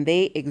 and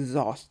they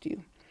exhaust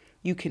you.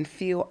 You can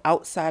feel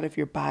outside of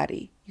your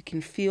body. You can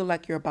feel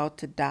like you're about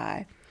to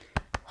die,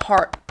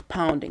 heart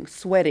pounding,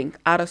 sweating,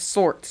 out of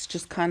sorts,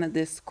 just kind of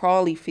this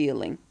crawly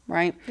feeling,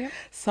 right? Yep.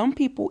 Some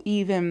people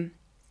even,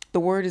 the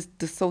word is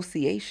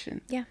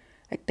dissociation. Yeah.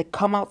 Like they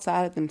come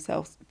outside of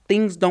themselves.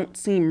 Things don't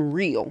seem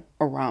real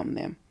around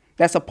them.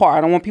 That's a part.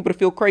 I don't want people to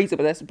feel crazy,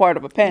 but that's a part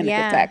of a panic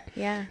attack.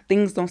 Yeah.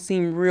 Things don't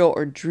seem real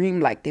or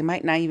dreamlike. They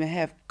might not even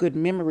have good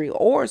memory.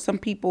 Or some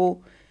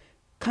people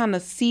kind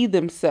of see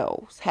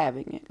themselves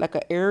having it, like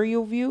an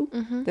aerial view.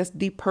 That's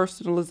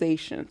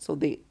depersonalization. So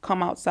they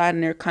come outside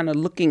and they're kind of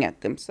looking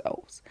at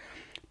themselves,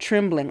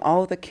 trembling,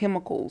 all the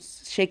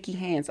chemicals, shaky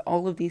hands,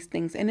 all of these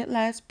things. And it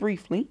lasts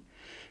briefly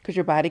because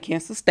your body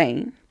can't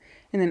sustain.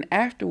 And then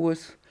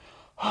afterwards,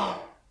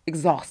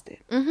 exhausted,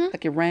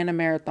 like you ran a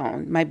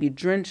marathon, might be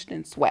drenched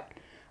in sweat,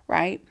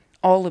 right?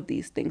 All of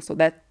these things. So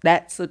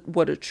that's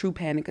what a true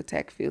panic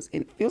attack feels.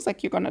 It feels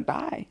like you're going to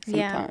die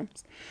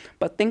sometimes. Yeah.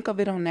 But think of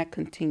it on that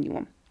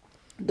continuum.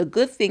 The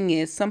good thing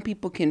is some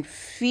people can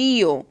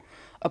feel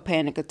a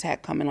panic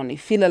attack coming on. They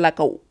feel it like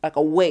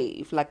a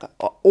wave, like a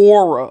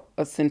aura,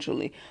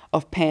 essentially,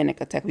 of panic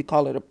attack. We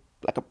call it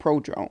like a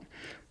prodrome.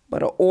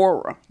 But an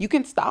aura, you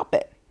can stop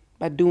it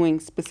by doing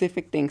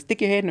specific things.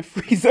 Stick your head in the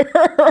freezer.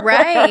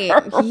 Right.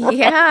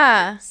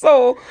 Yeah.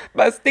 So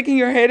by sticking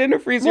your head in the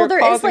freezer, well,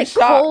 there is like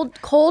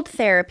cold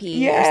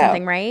therapy or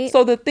something, right?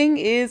 So the thing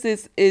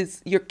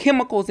is your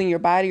chemicals in your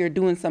body are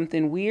doing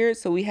something weird.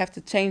 So we have to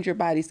change your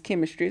body's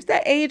chemistry. It's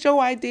that age-old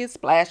idea,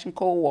 splashing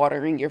cold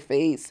water in your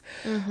face.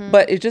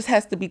 But it just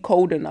has to be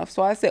cold enough.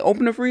 So I say,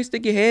 open the freezer,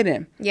 stick your head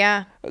in.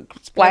 Yeah.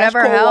 Splash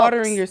cold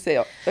water in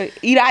yourself.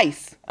 Eat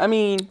ice. I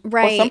mean,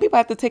 right. Or some people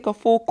have to take a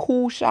full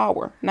cool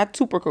shower. Not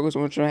super cool because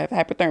you don't have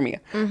hypothermia.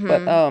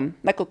 But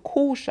like a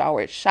cool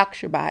shower, it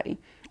shocks your body.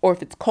 Or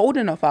if it's cold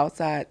enough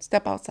outside,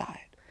 step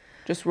outside.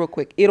 Just real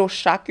quick. It'll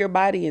shock your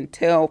body and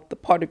tell the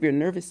part of your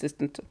nervous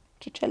system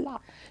to chill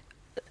out.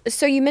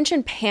 So you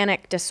mentioned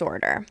panic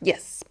disorder.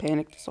 Yes,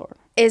 panic disorder.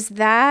 Is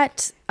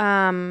that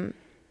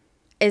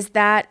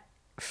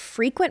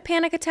frequent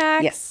panic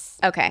attacks? Yes.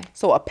 Okay.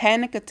 So a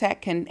panic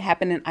attack can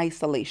happen in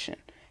isolation.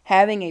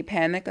 Having a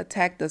panic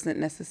attack doesn't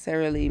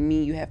necessarily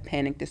mean you have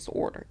panic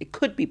disorder. It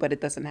could be, but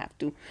it doesn't have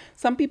to.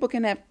 Some people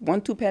can have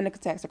 1-2 panic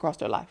attacks across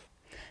their life.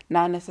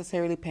 Not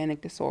necessarily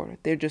panic disorder.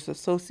 They're just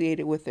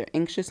associated with their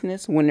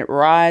anxiousness. When it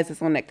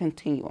rises on that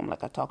continuum,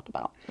 like I talked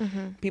about.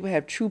 People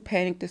have true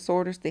panic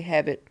disorders. They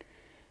have it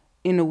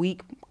in a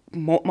week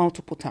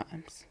multiple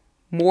times.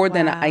 More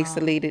than an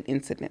isolated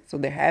incident. So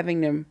they're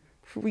having them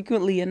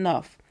frequently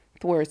enough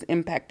to where it's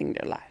impacting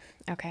their life.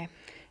 Okay.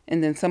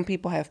 And then some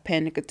people have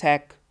panic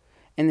attack,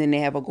 and then they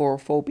have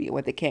agoraphobia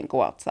where they can't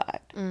go outside,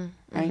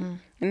 right?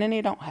 And then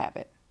they don't have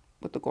it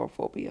with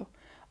agoraphobia.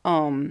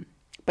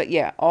 But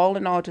yeah, all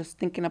in all, just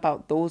thinking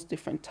about those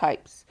different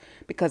types,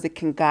 because it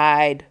can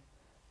guide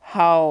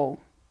how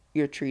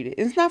you're treated.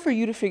 It's not for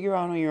you to figure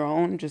out on your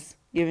own, just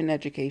giving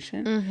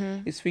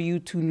education. It's for you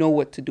to know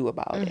what to do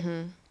about it.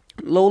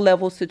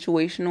 Low-level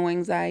situational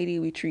anxiety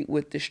we treat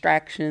with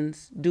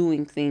distractions,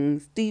 doing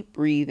things, deep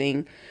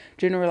breathing.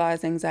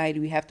 Generalized anxiety,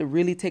 we have to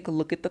really take a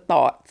look at the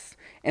thoughts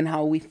and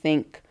how we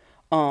think.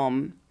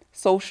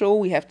 Social,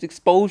 we have to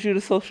expose you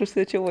to social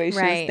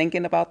situations,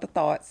 thinking about the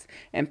thoughts.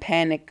 And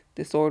panic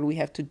disorder, we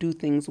have to do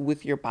things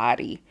with your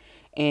body.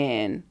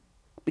 And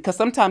because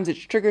sometimes it's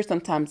triggered,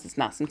 sometimes it's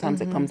not. Sometimes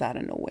it comes out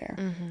of nowhere.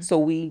 So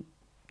we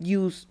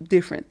use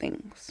different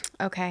things.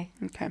 Okay.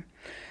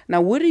 Now,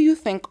 what do you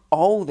think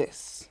all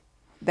this,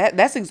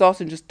 that's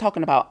exhausting just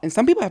talking about, and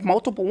some people have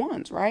multiple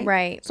ones, right?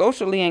 Right.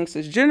 Socially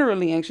anxious,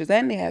 generally anxious,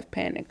 and they have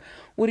panic.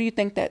 What do you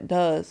think that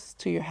does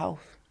to your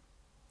health?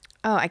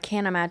 Oh, I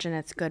can't imagine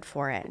it's good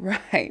for it.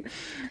 Right.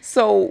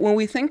 So when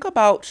we think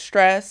about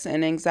stress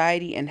and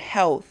anxiety and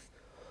health,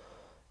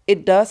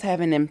 it does have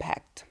an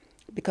impact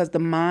because the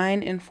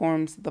mind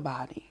informs the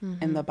body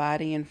and the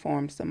body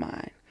informs the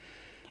mind.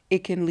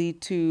 It can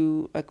lead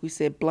to, like we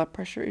said, blood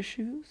pressure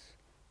issues,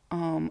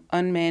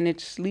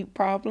 unmanaged sleep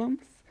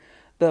problems,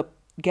 the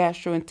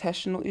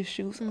gastrointestinal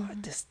issues,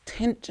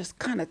 just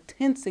kind of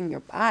tensing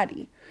your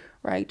body,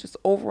 right? Just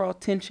overall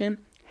tension,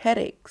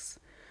 headaches.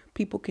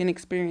 People can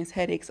experience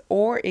headaches,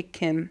 or it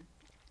can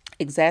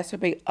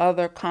exacerbate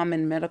other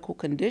common medical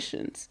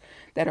conditions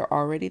that are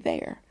already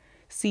there.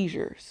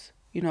 Seizures.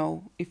 You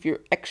know, if you're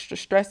extra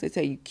stressed, they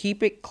tell you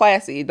keep it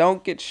classy.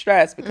 Don't get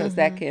stressed because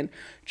that can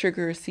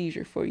trigger a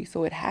seizure for you.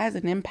 So it has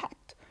an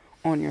impact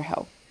on your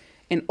health.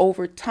 And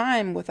over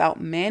time,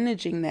 without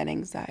managing that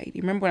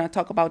anxiety, remember when I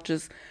talk about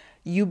just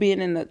you being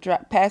in the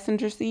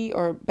passenger seat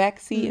or back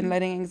seat and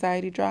letting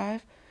anxiety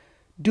drive?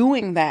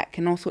 Doing that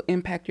can also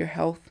impact your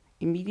health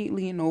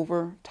immediately and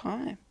over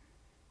time,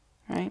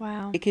 right?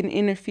 Wow. It can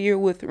interfere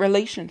with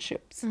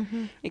relationships.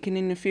 It can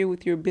interfere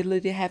with your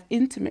ability to have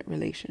intimate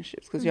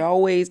relationships because you're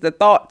always, the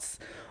thoughts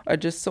are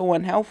just so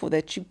unhelpful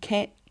that you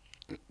can't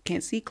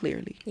see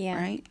clearly,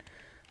 right?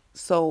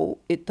 So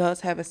it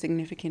does have a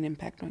significant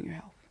impact on your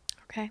health.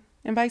 Okay.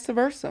 And vice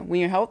versa.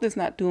 When your health is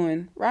not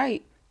doing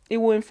right, it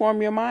will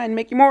inform your mind,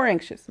 make you more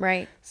anxious.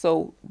 Right.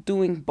 So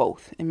doing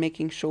both and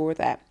making sure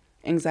that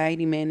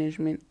anxiety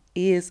management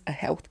is a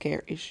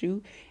healthcare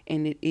issue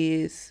and it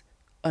is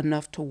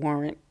enough to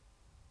warrant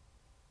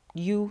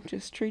you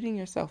just treating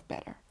yourself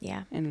better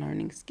and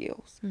learning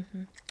skills.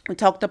 We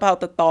talked about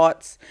the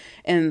thoughts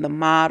and the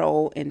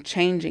model and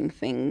changing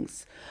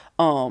things.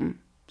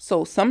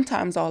 So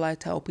sometimes all I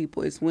tell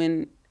people is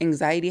when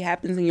anxiety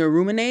happens and you're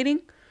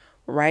ruminating,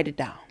 write it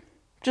down.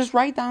 Just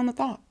write down the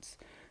thoughts.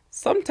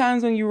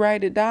 Sometimes when you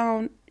write it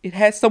down, it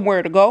has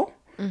somewhere to go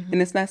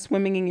and it's not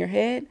swimming in your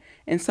head.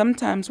 And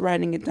sometimes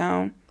writing it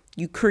down,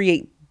 you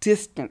create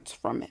distance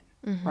from it,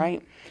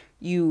 right?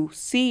 You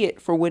see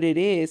it for what it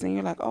is and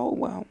you're like, oh,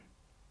 well,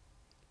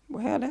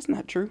 that's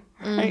not true,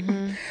 right?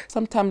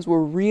 Sometimes we're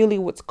really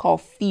what's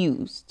called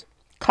fused.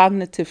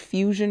 Cognitive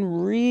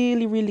fusion,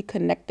 really, really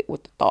connected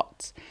with the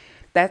thoughts.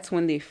 That's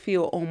when they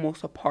feel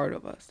almost a part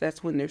of us.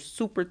 That's when they're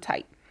super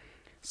tight,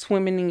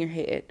 swimming in your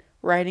head.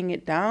 Writing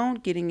it down,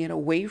 getting it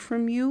away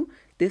from you,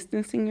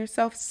 distancing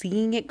yourself,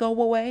 seeing it go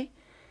away.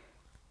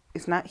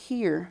 It's not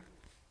here,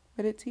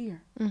 but it's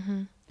here.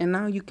 And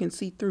now you can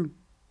see through,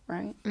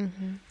 right?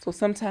 So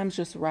sometimes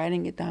just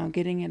writing it down,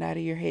 getting it out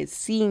of your head,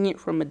 seeing it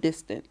from a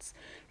distance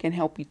can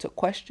help you to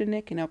question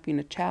it, can help you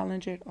to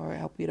challenge it, or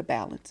help you to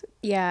balance it.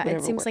 Yeah,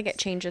 it seems like it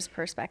changes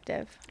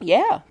perspective.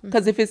 Yeah,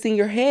 because if it's in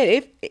your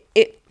head,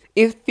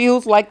 it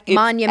feels like it's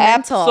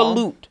monumental.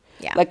 Absolute.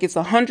 Yeah. Like it's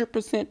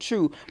 100%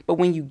 true. But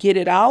when you get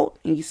it out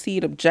and you see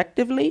it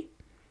objectively,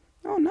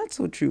 oh, not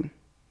so true.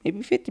 Maybe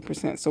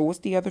 50%. So what's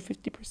the other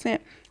 50%?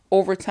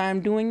 Over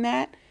time doing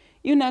that,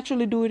 you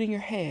naturally do it in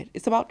your head.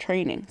 It's about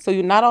training. So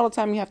you're not all the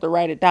time you have to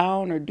write it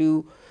down or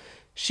do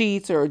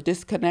sheets or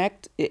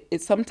disconnect.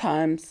 It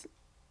sometimes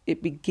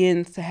it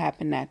begins to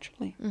happen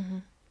naturally.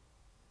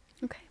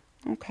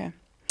 Okay.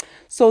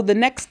 So the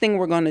next thing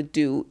we're going to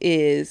do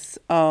is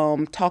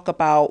talk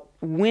about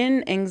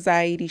when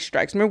anxiety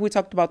strikes. Remember we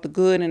talked about the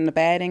good and the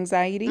bad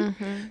anxiety?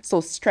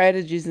 So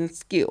strategies and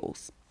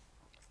skills.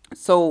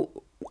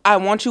 So I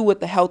want you with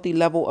the healthy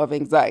level of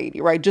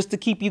anxiety, right? Just to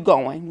keep you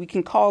going. We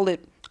can call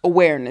it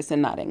awareness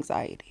and not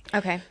anxiety.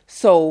 Okay.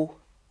 So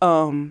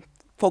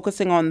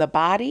focusing on the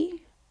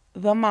body,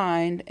 the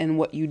mind, and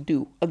what you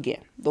do.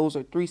 Again, those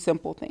are 3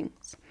 simple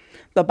things.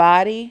 The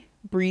body,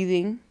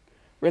 breathing,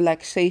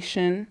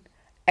 relaxation,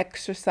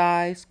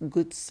 exercise,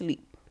 good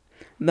sleep.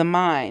 The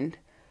mind,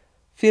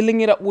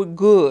 filling it up with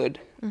good,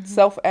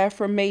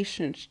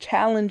 self-affirmations,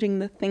 challenging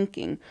the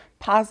thinking,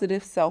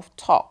 positive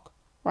self-talk,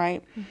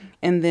 right?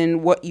 And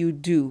then what you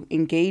do,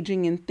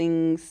 engaging in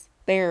things,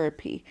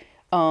 therapy,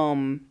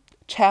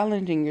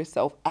 challenging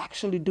yourself,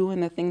 actually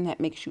doing the thing that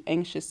makes you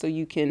anxious so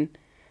you can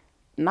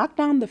knock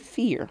down the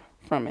fear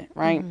from it,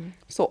 right?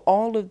 So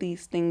all of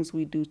these things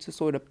we do to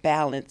sort of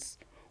balance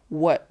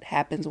what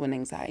happens when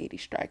anxiety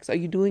strikes. Are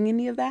you doing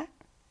any of that?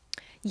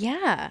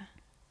 Yeah.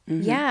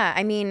 Yeah.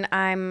 I mean,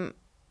 I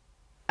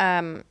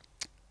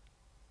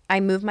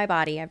move my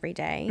body every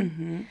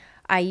day.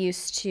 I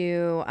used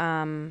to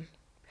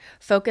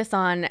focus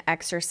on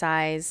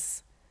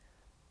exercise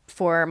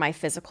for my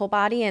physical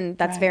body, and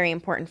that's very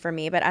important for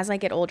me. But as I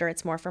get older,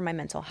 it's more for my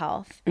mental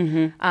health.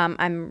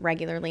 I'm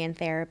regularly in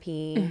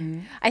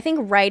therapy. I think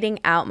writing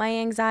out my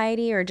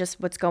anxiety or just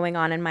what's going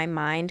on in my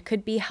mind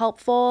could be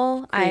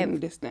helpful.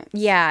 Distance.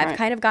 Yeah, I've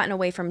kind of gotten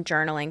away from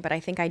journaling, but I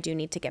think I do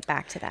need to get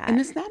back to that. And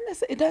it's not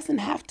necessarily, it doesn't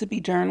have to be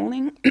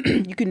journaling.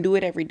 You can do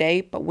it every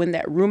day, but when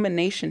that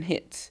rumination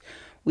hits,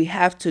 we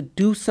have to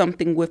do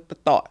something with the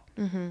thought.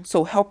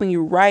 So helping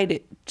you write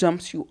it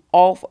jumps you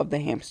off of the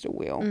hamster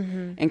wheel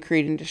and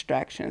creating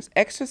distractions.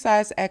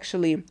 Exercise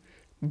actually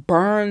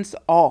burns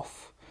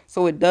off.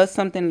 So it does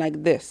something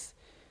like this,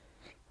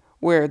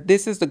 where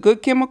this is the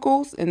good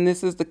chemicals and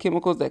this is the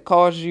chemicals that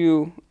cause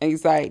you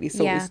anxiety.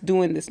 So it's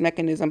doing this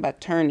mechanism by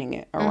turning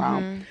it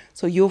around.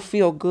 So you'll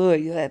feel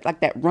good, like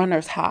that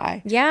runner's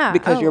high. Yeah.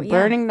 Because you're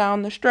burning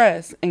down the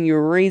stress and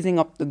you're raising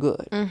up the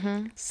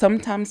good.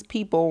 Sometimes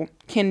people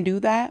can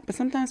do that, but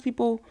sometimes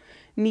people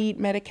need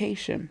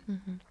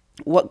medication.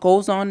 What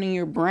goes on in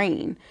your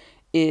brain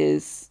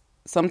is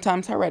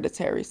sometimes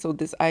hereditary. So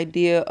this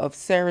idea of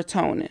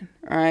serotonin,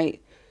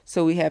 right?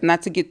 So we have,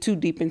 not to get too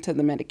deep into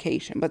the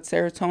medication, but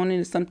serotonin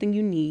is something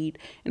you need.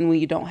 And when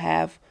you don't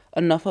have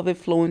enough of it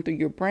flowing through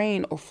your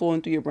brain or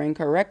flowing through your brain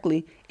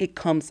correctly, it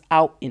comes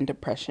out in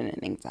depression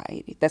and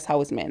anxiety. That's how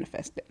it's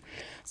manifested.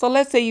 So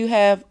let's say you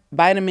have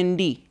vitamin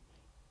D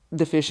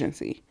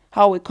deficiency.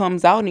 How it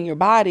comes out in your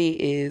body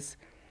is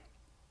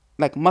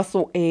like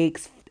muscle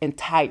aches and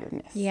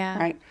tiredness,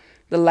 right?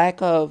 The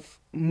lack of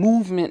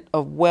movement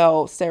of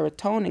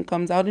serotonin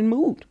comes out in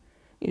mood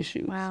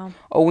issues.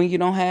 Or when you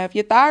don't have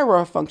your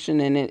thyroid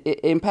functioning, it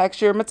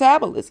impacts your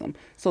metabolism.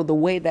 So the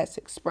way that's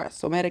expressed.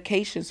 So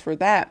medications for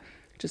that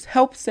just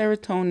help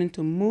serotonin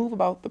to move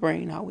about the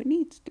brain how it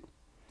needs to.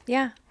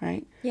 Yeah.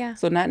 Right? Yeah.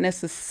 So not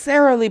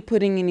necessarily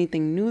putting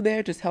anything new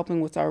there, just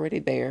helping what's already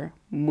there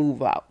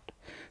move out.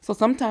 So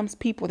sometimes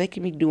people, they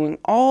can be doing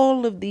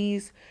all of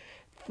these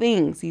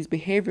things, these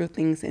behavioral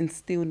things, and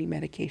still need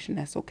medication.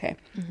 That's okay.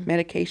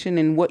 Medication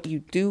and what you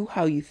do,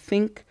 how you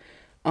think,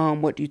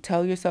 what you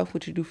tell yourself,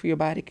 what you do for your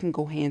body can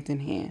go hand in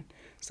hand.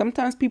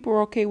 Sometimes people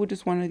are okay with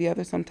just one or the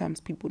other.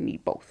 Sometimes people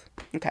need both.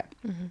 Okay.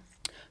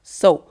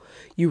 So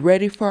you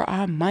ready for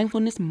our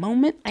mindfulness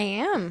moment? I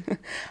am.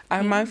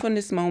 Our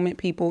mindfulness moment,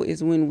 people,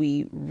 is when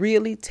we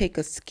really take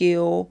a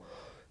skill,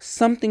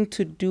 something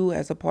to do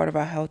as a part of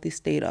our Healthy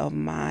State of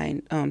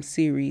Mind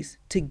series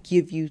to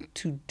give you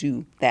to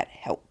do that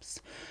helps.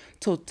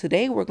 So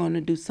today we're going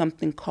to do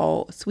something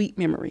called sweet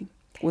memory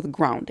with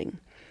grounding.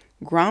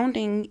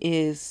 Grounding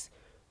is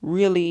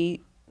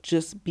really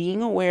just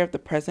being aware of the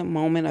present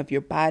moment of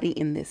your body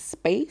in this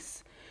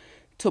space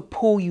to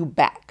pull you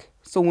back.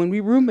 So when we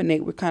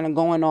ruminate, we're kind of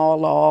going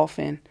all off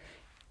and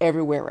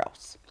everywhere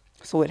else.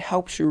 So it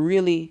helps you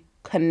really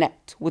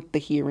connect with the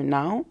here and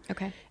now.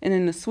 Okay. And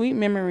then the sweet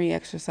memory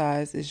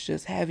exercise is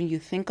just having you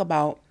think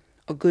about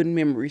a good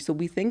memory. So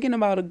be thinking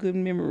about a good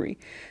memory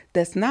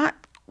that's not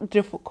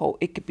difficult.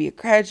 It could be a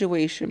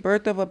graduation,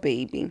 birth of a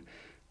baby,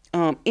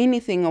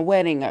 anything, a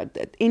wedding, or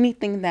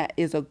anything that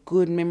is a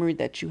good memory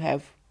that you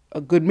have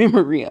a good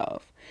memory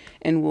of.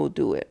 And we'll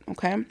do it.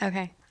 Okay.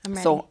 Okay. I'm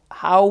ready. So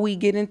how we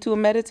get into a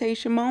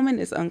meditation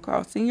moment is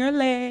uncrossing your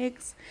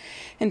legs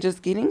and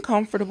just getting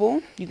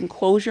comfortable. You can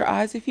close your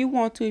eyes if you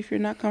want to. If you're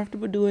not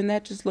comfortable doing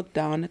that, just look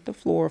down at the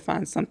floor or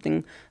find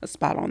something, a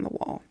spot on the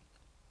wall.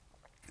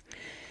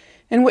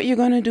 And what you're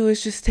going to do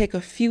is just take a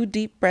few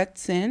deep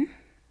breaths in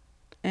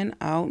and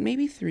out,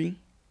 maybe 3.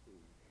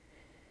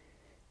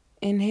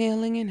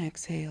 Inhaling and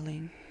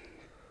exhaling.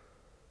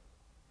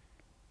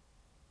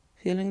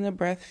 Feeling the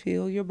breath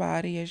fill your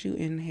body as you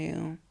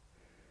inhale.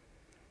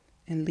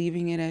 And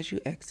leaving it as you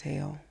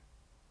exhale.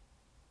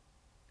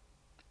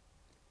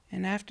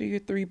 And after your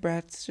 3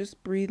 breaths,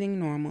 just breathing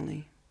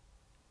normally.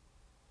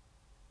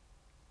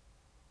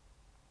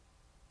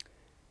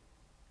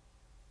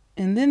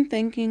 And then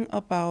thinking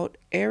about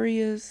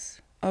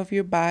areas of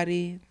your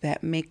body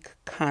that make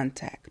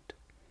contact,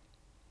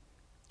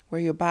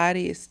 where your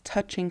body is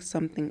touching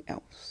something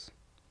else.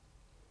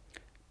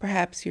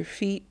 Perhaps your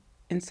feet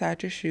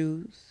inside your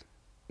shoes,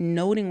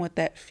 noting what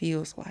that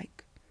feels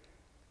like.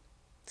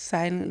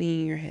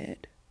 Silently in your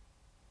head.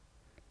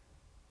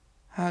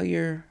 How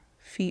your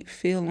feet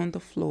feel on the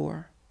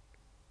floor.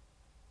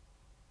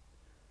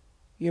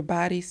 Your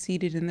body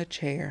seated in the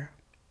chair.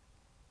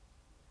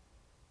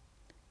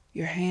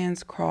 Your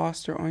hands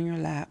crossed or on your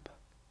lap.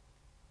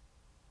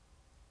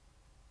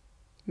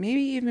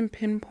 Maybe even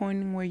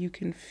pinpointing where you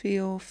can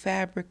feel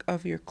fabric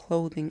of your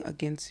clothing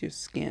against your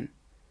skin.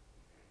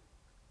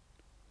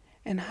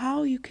 And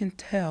how you can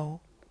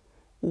tell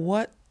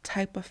what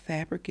type of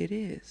fabric it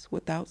is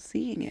without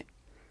seeing it.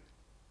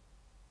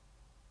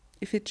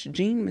 If it's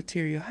jean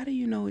material, how do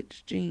you know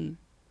it's jean?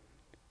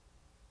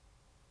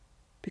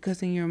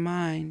 Because in your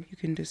mind, you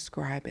can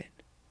describe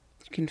it.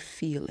 You can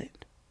feel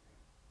it.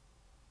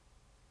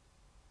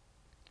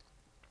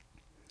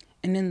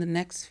 And in the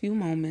next few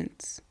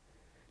moments,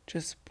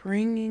 just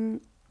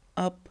bringing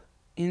up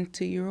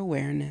into your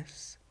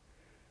awareness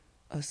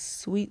a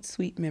sweet,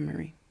 sweet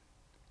memory.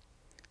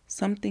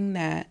 Something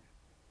that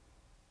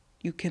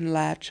you can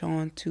latch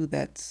on to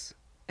that's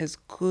as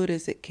good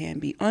as it can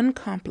be,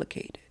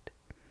 uncomplicated.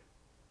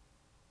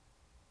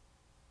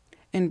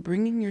 And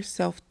bringing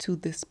yourself to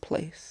this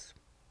place.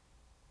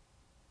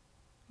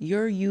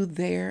 You're you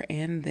there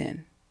and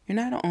then. You're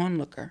not an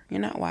onlooker. You're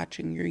not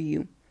watching. You're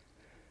you.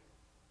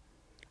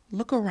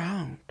 Look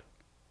around.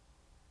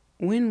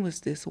 When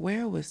was this?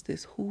 Where was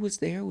this? Who was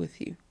there with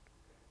you?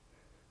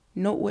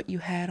 Note what you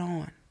had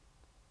on.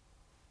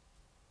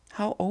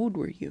 How old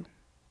were you?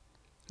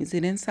 Is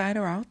it inside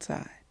or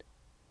outside?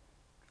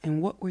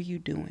 And what were you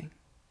doing?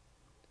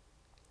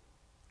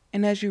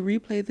 And as you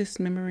replay this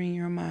memory in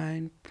your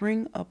mind,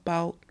 bring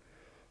about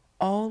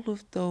all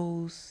of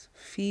those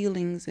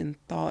feelings and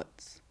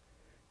thoughts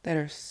that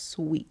are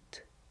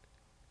sweet.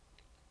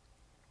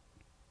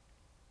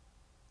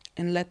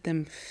 And let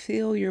them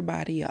fill your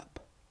body up.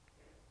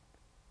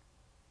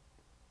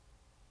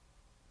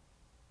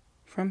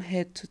 From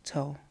head to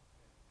toe.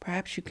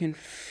 Perhaps you can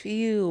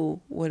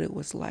feel what it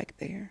was like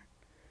there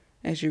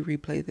as you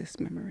replay this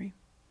memory.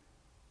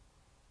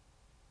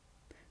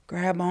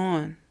 Grab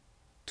on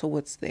to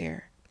what's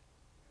there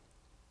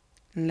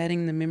and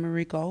letting the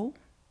memory go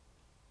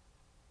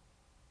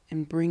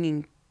and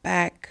bringing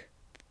back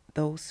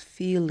those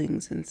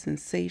feelings and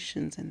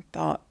sensations and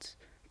thoughts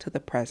to the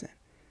present.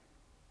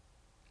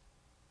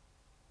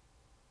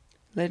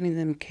 Letting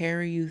them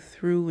carry you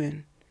through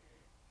and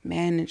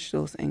manage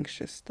those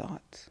anxious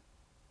thoughts.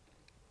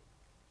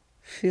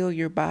 Fill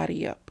your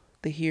body up,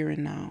 the here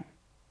and now.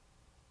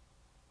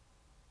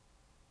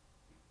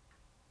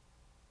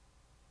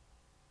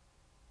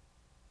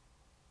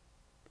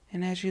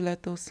 And as you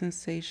let those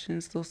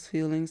sensations, those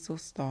feelings,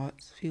 those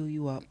thoughts fill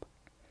you up,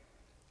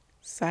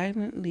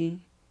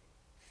 silently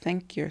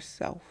thank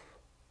yourself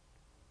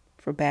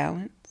for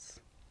balance,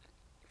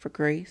 for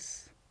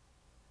grace,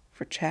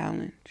 for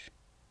challenge,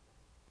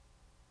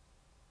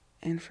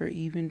 and for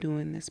even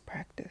doing this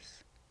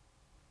practice.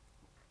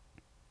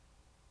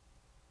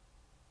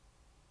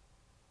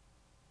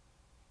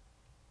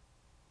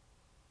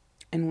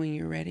 And when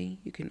you're ready,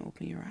 you can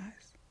open your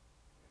eyes.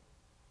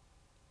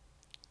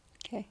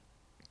 Okay.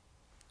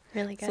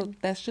 Really good. So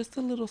that's just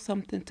a little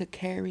something to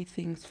carry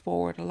things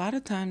forward. A lot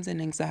of times in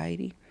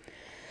anxiety,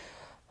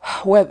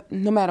 no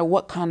matter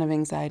what kind of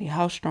anxiety,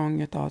 how strong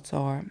your thoughts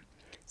are,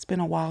 it's been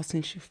a while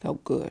since you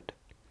felt good.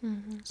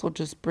 Mm-hmm. So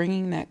just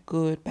bringing that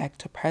good back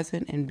to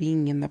present and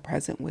being in the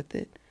present with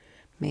it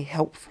may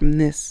help from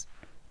this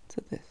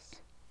to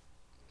this.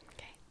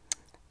 Okay.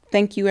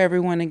 Thank you,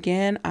 everyone,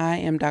 again. I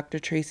am Dr.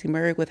 Tracey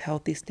Murry with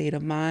Healthy State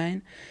of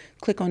Mind.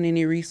 Click on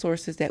any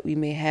resources that we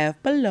may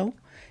have below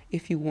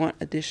if you want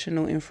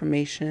additional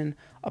information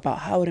about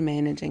how to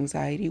manage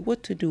anxiety,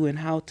 what to do, and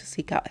how to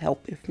seek out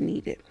help if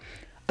needed.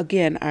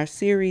 Again, our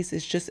series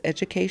is just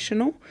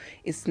educational.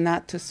 It's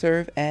not to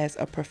serve as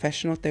a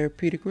professional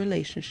therapeutic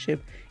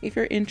relationship. If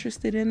you're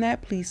interested in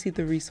that, please see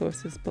the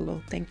resources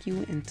below. Thank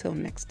you. Until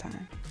next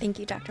time. Thank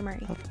you, Dr.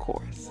 Murry. Of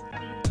course.